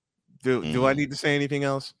family. Do I need to say anything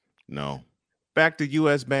else? No. Back to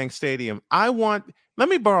U.S. Bank Stadium. Let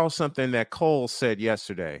me borrow something that Cole said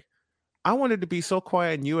yesterday. I wanted to be so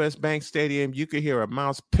quiet in U.S. Bank Stadium you could hear a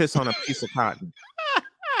mouse piss on a piece of cotton.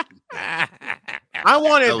 I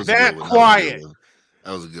wanted that quiet.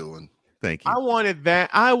 That was a good one. Thank you. I wanted that.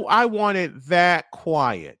 I wanted that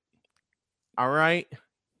quiet. All right.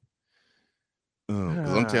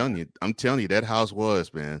 I'm telling you, that house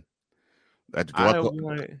was, man. At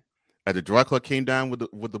the draw clock came down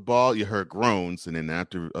with the ball, you heard groans, and then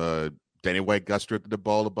after Danny White got stripped of the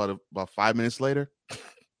ball about 5 minutes later,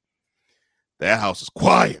 that house is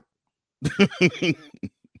quiet.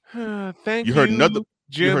 Thank you. Heard nothing.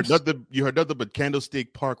 You heard nothing but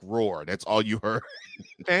Candlestick Park roar. That's all you heard.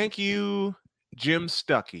 Thank you, Jim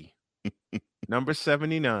Stuckey, number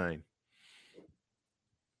 79.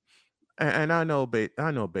 And I know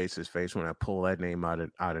Base's face when I pull that name out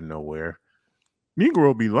of nowhere.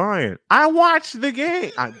 Negro be lying. I watched the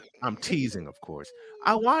game. I'm teasing, of course.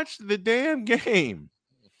 I watched the damn game.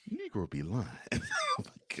 Negro be lying. Oh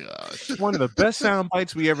my gosh. One of the best sound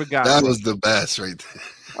bites we ever got. That was the best right there.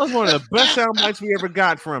 That was one of the best sound bites we ever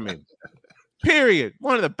got from him. Period.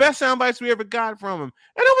 One of the best sound bites we ever got from him.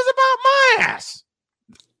 And it was about my ass.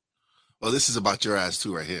 Well, this is about your ass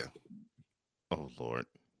too right here. Oh, Lord.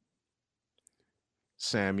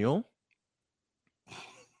 Samuel.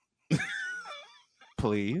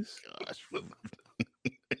 Please. Gosh.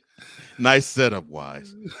 Nice setup,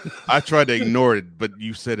 Wise. I tried to ignore it, but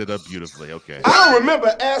you set it up beautifully. Okay. I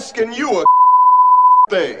remember asking you a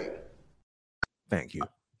thing. Thank you.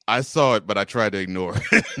 I saw it, but I tried to ignore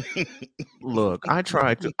it. Look, I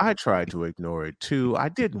tried to ignore it too. I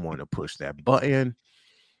didn't want to push that button.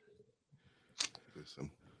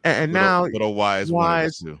 And now, Wise,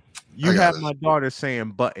 you have my daughter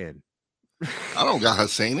saying button. I don't got her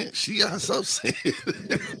saying it. She got herself saying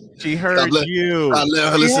it. She heard you. I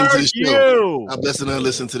let her listen to the show. I'm letting her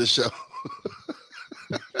listen to the show.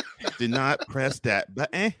 Did not press that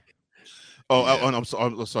button. I'm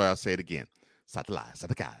sorry. I'll say it again. Stop the lie. Stop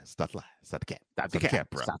the guy. Stop the lie. Stop the cat. Stop the cat,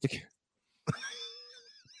 bro. Stop the cat.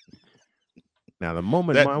 Now the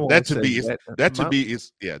moment that to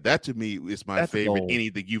me is my favorite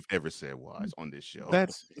anything you've ever said, Wise, on this show.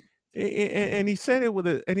 And he said it with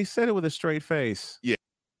a straight face. Yeah.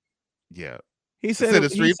 He said it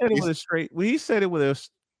with a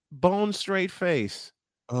bone straight face.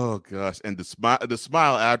 Oh gosh, and the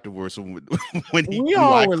smile afterwards when we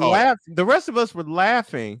all were laughing. The rest of us were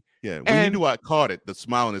laughing. Yeah, when he knew I caught it, the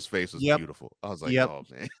smile on his face was beautiful. I was like, oh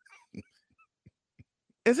man.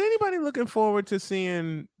 Is anybody looking forward to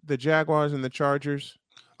seeing the Jaguars and the Chargers?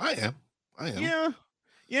 I am.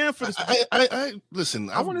 Yeah. For I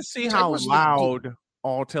listen. I want to see how loud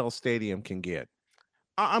Alltel Stadium can get.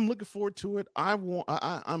 I'm looking forward to it.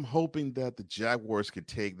 I'm hoping that the Jaguars could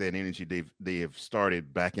take that energy they have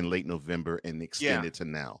started back in late November and extend it to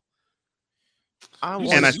now. I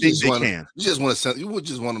think they can. You just want to send. You would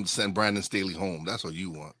just want them to send Brandon Staley home. That's what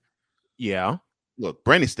you want. Yeah. Look,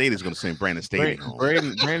 Brandon Staley is going to send Brandon Staley home.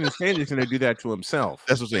 Brandon Staley is going to do that to himself.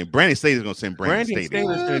 That's what I'm saying. Brandon Staley is going to send Brandon Staley.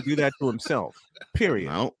 Brandon Staley is going to do that to himself.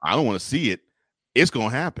 Period. I don't want to see it. It's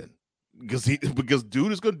going to happen because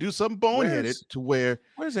dude is going to do something boneheaded to where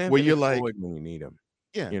you're like, when you need him.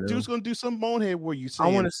 Yeah, dude's going to do something bonehead where you say, I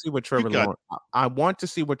want to see what Trevor Lawrence. I want to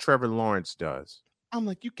see what Trevor Lawrence does. I'm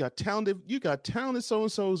like, you got talented so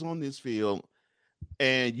and so's on this field,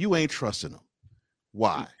 and you ain't trusting them.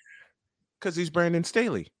 Why? Because he's Brandon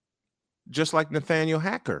Staley, just like Nathaniel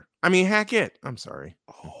Hackett. I'm sorry.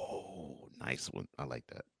 Oh, nice one. I like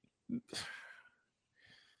that.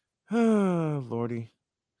 Oh, Lordy.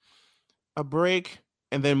 A break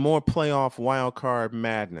and then more playoff wild card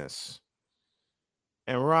madness.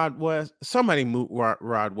 And Rod West, somebody move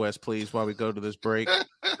Rod West, please, while we go to this break.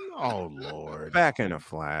 Oh, Lord. Back in a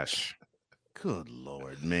flash. Good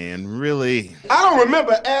Lord, man. Really? I don't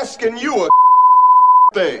remember asking you a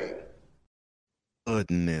thing.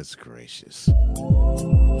 Goodness gracious.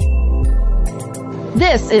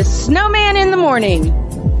 This is Snowman in the Morning.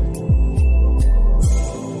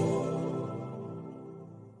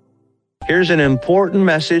 Here's an important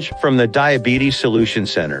message from the Diabetes Solution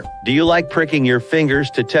Center. Do you like pricking your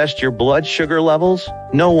fingers to test your blood sugar levels?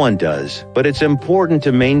 No one does, but it's important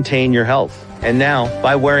to maintain your health. And now,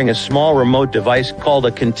 by wearing a small remote device called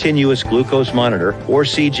a continuous glucose monitor, or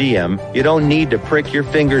CGM, you don't need to prick your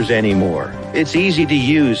fingers anymore. It's easy to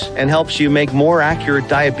use and helps you make more accurate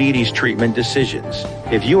diabetes treatment decisions.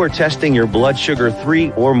 If you are testing your blood sugar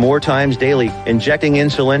 3 or more times daily, injecting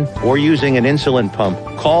insulin, or using an insulin pump,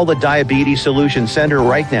 call the Diabetes Solution Center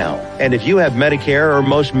right now. And if you have Medicare or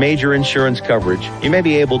most major insurance coverage, you may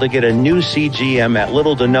be able to get a new CGM at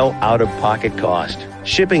little to no out-of-pocket cost.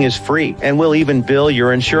 Shipping is free and will even bill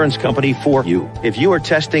your insurance company for you. If you are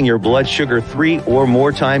testing your blood sugar 3 or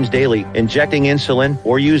more times daily, injecting insulin,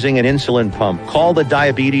 or using an insulin pump, call the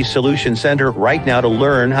Diabetes Solution Center right now to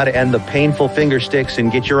learn how to end the painful finger sticks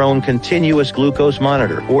and get your own continuous glucose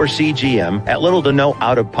monitor, or CGM, at little to no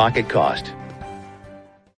out-of-pocket cost.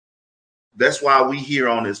 That's why we here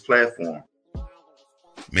on this platform.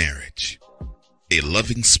 Marriage, a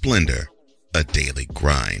loving splendor, a daily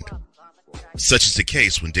grind. Such is the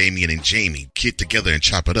case when Damian and Jamie get together and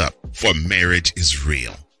chop it up, for marriage is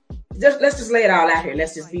real. Let's just lay it all out here.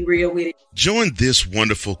 Let's just be real with it. Join this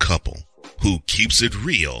wonderful couple who keeps it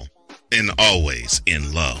real and always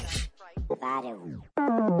in love.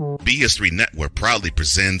 BS3 Network proudly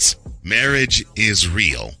presents Marriage is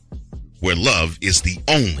Real, where love is the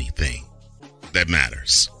only thing that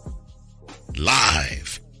matters.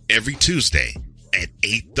 Live every Tuesday at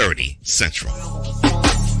 8:30 Central.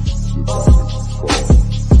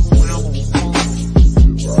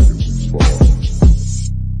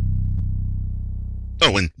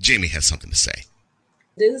 Oh, and Jamie has something to say.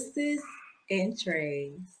 Deuces and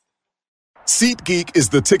trays. SeatGeek is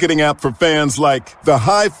the ticketing app for fans like the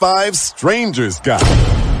High Five Strangers guy.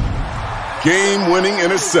 Game-winning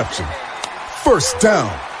interception. First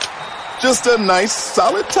down. Just a nice,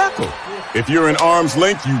 solid tackle. If you're in arm's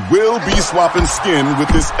length, you will be swapping skin with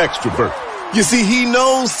this extrovert. You see, he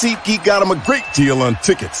knows SeatGeek got him a great deal on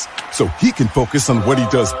tickets, so he can focus on what he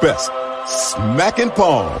does best, smacking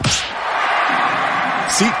palms.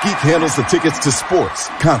 SeatGeek handles the tickets to sports,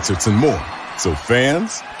 concerts, and more, so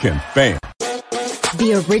fans can fan.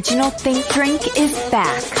 The original Think Drink is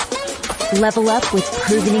back. Level up with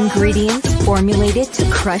proven ingredients formulated to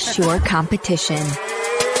crush your competition.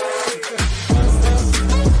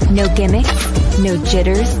 No gimmicks, no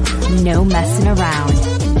jitters, no messing around.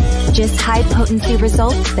 Just high-potency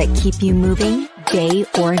results that keep you moving day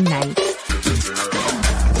or night.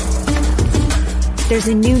 There's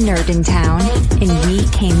a new nerd in town, and we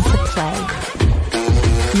came to play.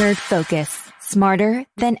 Nerd Focus. Smarter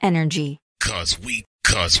than energy. Cause we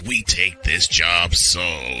take this job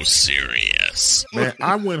so serious. Man,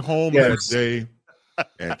 I went home that day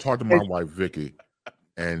and talked to my wife, Vicky.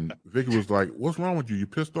 And Vicky was like, "What's wrong with you? You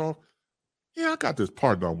pissed off?" "Yeah, I got this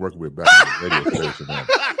partner I'm working with back in the radio station. The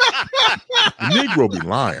Negro be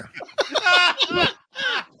lying."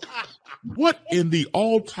 What in the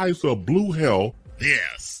all types of blue hell?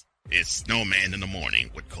 Yes, it's Snowman in the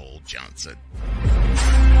Morning with Cole Johnson.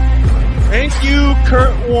 Thank you,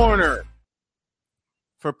 Kurt Warner,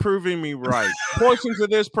 for proving me right. Portions of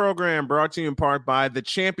this program brought to you in part by the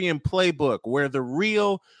Champion Playbook, where the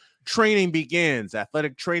real training begins.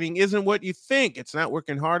 Athletic training isn't what you think. It's not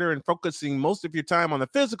working harder and focusing most of your time on the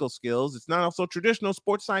physical skills. It's not also traditional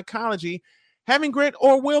sports psychology, having grit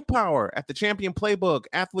or willpower. At the Champion Playbook,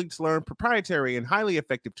 athletes learn proprietary and highly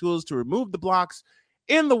effective tools to remove the blocks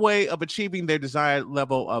in the way of achieving their desired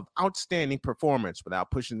level of outstanding performance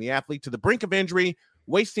without pushing the athlete to the brink of injury,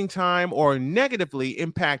 wasting time, or negatively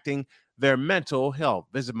impacting their mental health.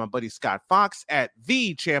 Visit my buddy Scott Fox at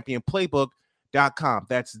thechampionplaybook.com.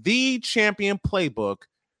 That's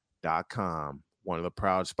thechampionplaybook.com. One of the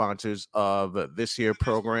proud sponsors of this here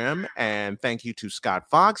program. And thank you to Scott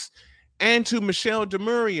Fox and to Michelle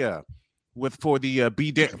DeMuria from the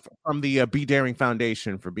Be Daring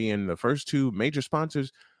Foundation for being the first two major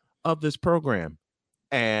sponsors of this program.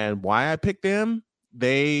 And why I picked them?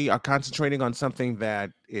 They are concentrating on something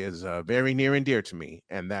that is very near and dear to me,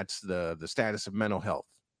 and that's the status of mental health.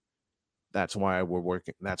 That's why we're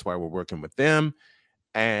working. That's why we're working with them.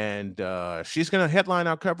 And she's going to headline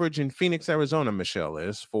our coverage in Phoenix, Arizona. Michelle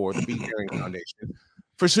is for the Be Daring Foundation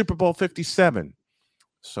for Super Bowl 57.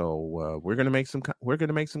 So we're going to make some noise. We're going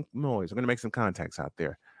to make some contacts out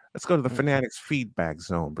there. Let's go to the Fanatics Feedback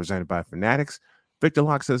Zone presented by Fanatics. Victor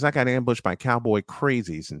Locke says, I got ambushed by Cowboy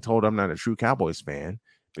crazies and told I'm not a true Cowboys fan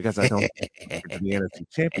because I don't the NFC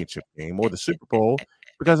Championship game or the Super Bowl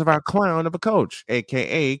because of our clown of a coach,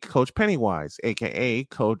 a.k.a. Coach Pennywise, a.k.a.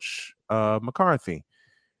 Coach McCarthy.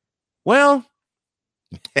 Well,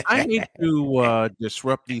 I need to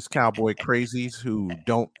disrupt these Cowboy crazies who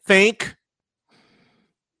don't think,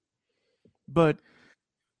 but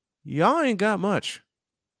y'all ain't got much.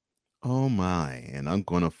 Oh my, and I'm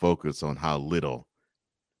going to focus on how little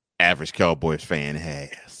average Cowboys fan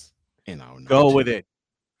has. Go with it.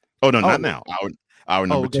 Oh no, not now. Hour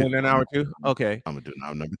number 2. An hour 2. Okay, I'm gonna do an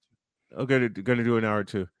hour number 2. Okay, gonna do an hour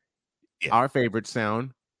 2. Yeah. Our favorite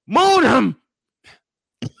sound, modem.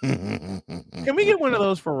 Can we get one of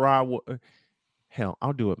those for Rod? Hell,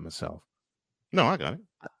 I'll do it myself. No, I got it.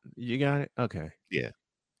 You got it. Okay. Yeah.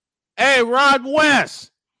 Hey, Rod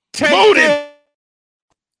West, take it.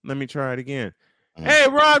 Let me try it again. Hey,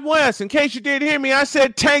 Rod West, in case you didn't hear me, I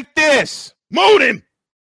said take this. Modem.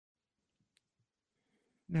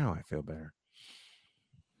 Now I feel better.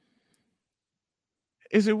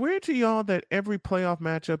 Is it weird to y'all that every playoff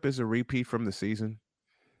matchup is a repeat from the season?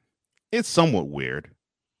 It's somewhat weird.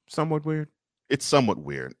 Somewhat weird? It's somewhat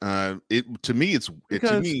weird. To me,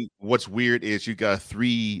 what's weird is you got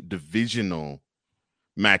 3 divisional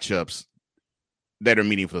matchups that are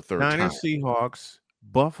meeting for the third time. Niners, Seahawks,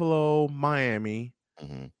 Buffalo, Miami,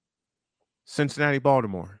 Cincinnati,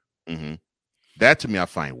 Baltimore. That to me, I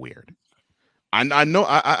find weird. I know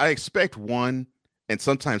I expect 1 and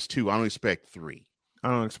sometimes 2. I don't expect 3. I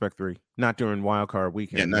don't expect 3. Not during wild card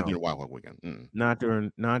weekend. Yeah, not during wild card weekend. Not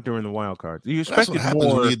during the wild cards. You That's expected what happens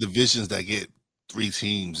more when you get divisions that get 3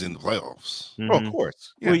 teams in the playoffs. Oh, of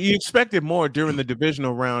course. Well, you expected more during the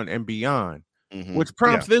divisional round and beyond. Mm-hmm. Which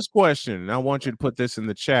prompts this question, and I want you to put this in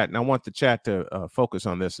the chat, and I want the chat to focus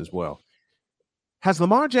on this as well. Has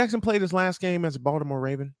Lamar Jackson played his last game as a Baltimore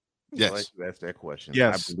Raven? Yes. That's that question.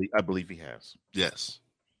 Yes. I believe he has. Yes.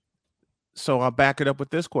 So I'll back it up with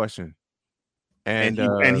this question. And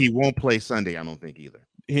he won't play Sunday, I don't think either.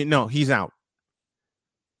 He's out.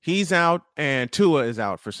 He's out, and Tua is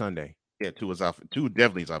out for Sunday. Yeah, Tua's out. Tua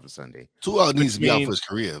definitely is out for Sunday. Tua needs to be out for his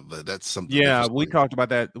career, but that's something. Yeah, we talked about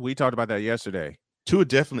that. We talked about that yesterday. Tua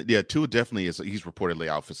definitely is. He's reportedly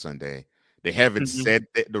out for Sunday. They haven't said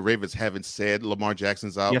the Ravens haven't said Lamar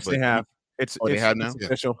Jackson's out. Yes, they have. They have now. It's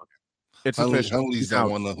official. It's official. He's that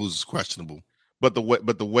one who's questionable. But the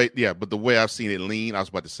way I've seen it lean, I was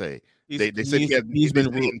about to say they said he has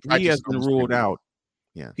been ruled out.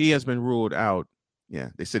 Yeah, he has been ruled out. Yeah,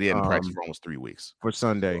 they said he hadn't practiced for almost 3 weeks for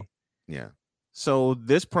Sunday. Yeah. So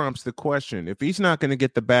this prompts the question: if he's not going to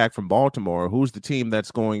get the bag from Baltimore, who's the team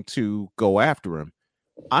that's going to go after him?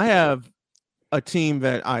 I have a team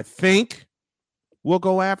that I think will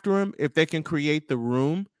go after him if they can create the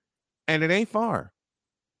room, and it ain't far.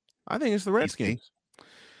 I think it's the Redskins.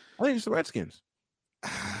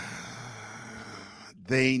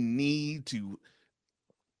 They need 2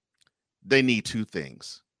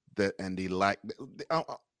 things and they lack. I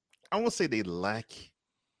won't say they lack.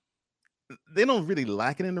 They don't really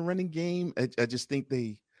lack it in the running game. I just think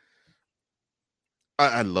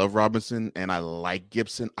I love Robinson and I like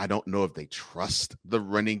Gibson. I don't know if they trust the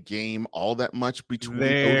running game all that much between.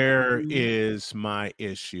 There is my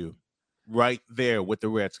issue right there with the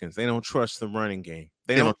Redskins. They don't trust the running game.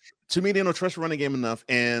 They don't. To me, they don't trust the running game enough,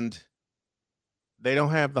 and they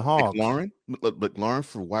don't have the Hogs. McLaurin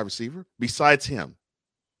for wide receiver. Besides him,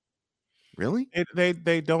 really,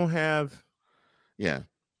 they don't have. Yeah.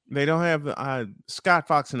 They don't have Scott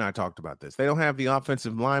Fox and I talked about this. They don't have the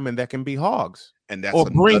offensive linemen that can be Hogs, and that's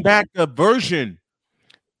bring back the version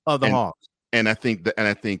of the Hogs. And I think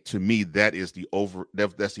to me that is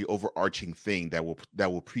that's the overarching thing that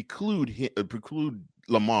will preclude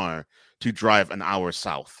Lamar to drive an hour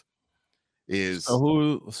south. Who's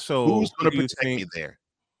going to protect me there?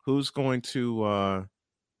 Who's going to?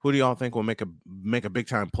 Who do y'all think will make a big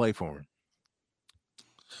time play for him?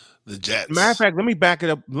 The Jets. Matter of fact, let me back it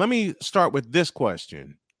up. Let me start with this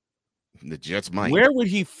question. The Jets might. Where would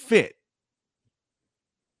he fit?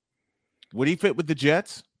 Would he fit with the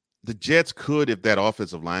Jets? The Jets could if that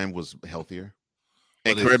offensive line was healthier.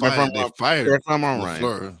 And they fired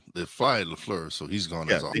LaFleur. They fired LaFleur, so he's gone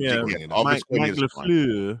as Mike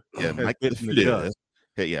LaFleur. Yeah, Mike LaFleur.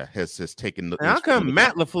 Yeah, has taken the. How come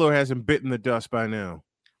Matt LaFleur hasn't bitten the dust by now?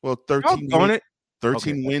 Well, 13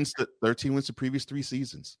 wins the previous 3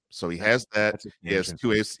 seasons. So he has that. He has two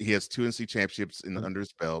NC championships under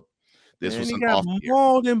his belt. This was an off year.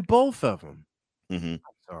 Mauled in both of them. Mm-hmm.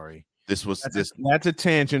 Sorry. That's a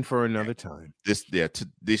tangent for another time.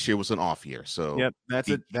 This year was an off year. So yep,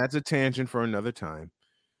 that's a tangent for another time.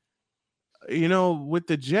 You know, with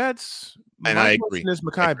the Jets, and I agree. Is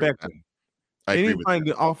Mekhi Becton. I agree with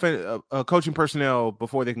the offense, coaching personnel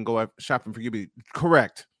before they can go shopping for QB.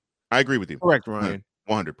 Correct. I agree with you. Correct, Ryan.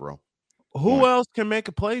 100, bro. Who else can make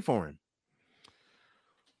a play for him?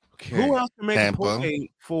 Okay. Who else can make a play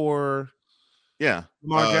for? Yeah,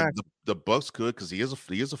 Lamar Jackson? The Bucks could because he is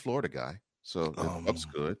a Florida guy. So the Bucks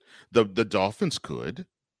could. The Dolphins could.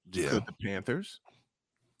 Yeah. Could the Panthers?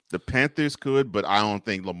 The Panthers could, but I don't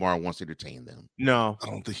think Lamar wants to entertain them. No, I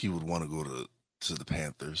don't think he would want to go to the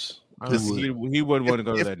Panthers. He wouldn't want to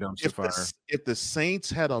go to that dumpster fire. If the Saints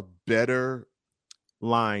had a better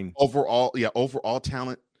line overall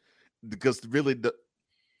talent, because really the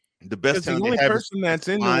best talent the only person that's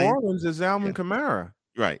in New Orleans is Alvin Kamara.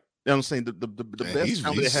 Right. You know what I'm saying? The best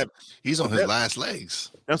talent they have. He's on his last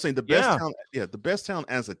legs. I'm saying the best talent. Yeah, the best talent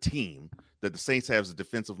as a team that the Saints have is the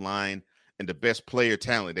defensive line, and the best player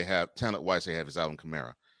talent they have, talent-wise, they have is Alvin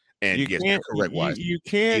Kamara. And you can't correct-wise. You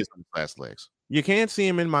can't. He's on his last legs. You can't see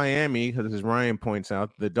him in Miami because, as Ryan points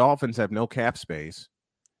out, the Dolphins have no cap space.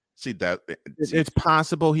 See that? It's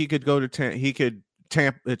possible he could go to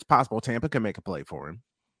Tampa. It's possible Tampa can make a play for him.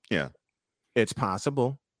 Yeah, it's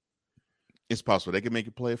possible. It's possible they can make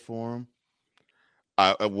a play for him.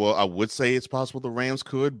 I would say it's possible the Rams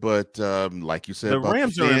could, but like you said,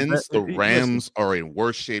 the Rams are in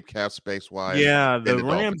worse shape cap space wise. Yeah, the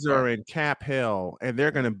Rams are in cap hell, and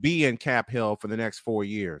they're going to be in cap hell for the next 4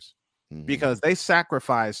 years because they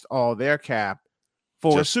sacrificed all their cap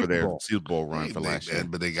for a Super Bowl run for last year.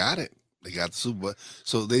 But they got it. They got the Super Bowl,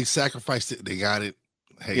 so they sacrificed it. They got it.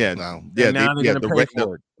 Now they're going to pay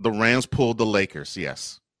for it. The Rams pulled the Lakers.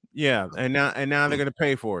 Yes. Yeah, and now they're going to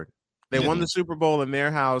pay for it. They won the Super Bowl in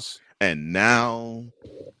their house, and now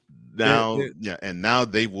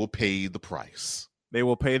they will pay the price. They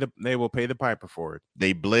will pay the piper for it.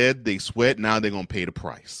 They bled, they sweat. Now they're going to pay the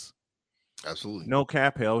price. Absolutely. No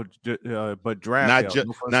cap hell, but draft hell.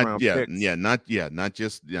 Not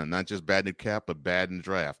just bad in the cap, but bad in the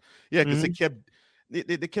draft. Yeah, because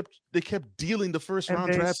they kept dealing the first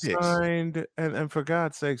round draft picks. And for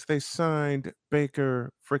God's sakes, they signed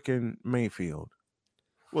Baker freaking Mayfield.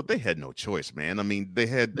 Well, they had no choice, man. I mean, they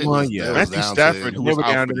had Matthew Stafford, who was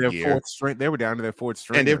out for the year. Fourth string. They were down to their fourth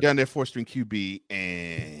string, and they were down to their fourth string QB.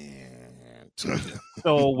 And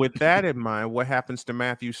so, with that in mind, what happens to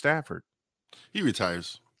Matthew Stafford? He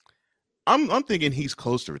retires. I'm thinking he's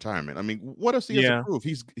close to retirement. I mean, what else he has to prove?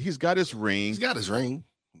 He's got his ring. He's got his ring.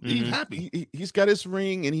 He's happy. He's got his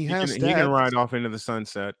ring, and he has. He can ride off into the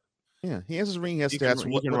sunset. Yeah, he has his ring. He has stats.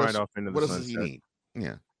 He can ride off into the sunset. What else does he need?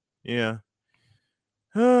 Yeah.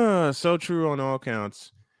 So true on all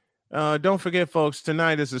counts. Don't forget, folks,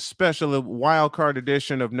 tonight is a special wild card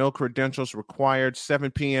edition of No Credentials Required,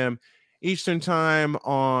 7 p.m. Eastern time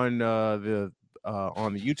on the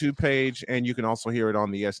YouTube page, and you can also hear it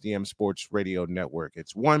on the SDM Sports Radio Network.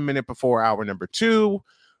 It's 1 minute before hour number 2.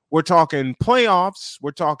 We're talking playoffs.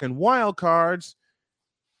 We're talking wild cards.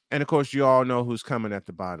 And, of course, you all know who's coming at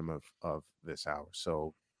the bottom of this hour.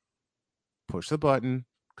 So push the button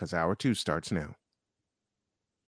because hour 2 starts now.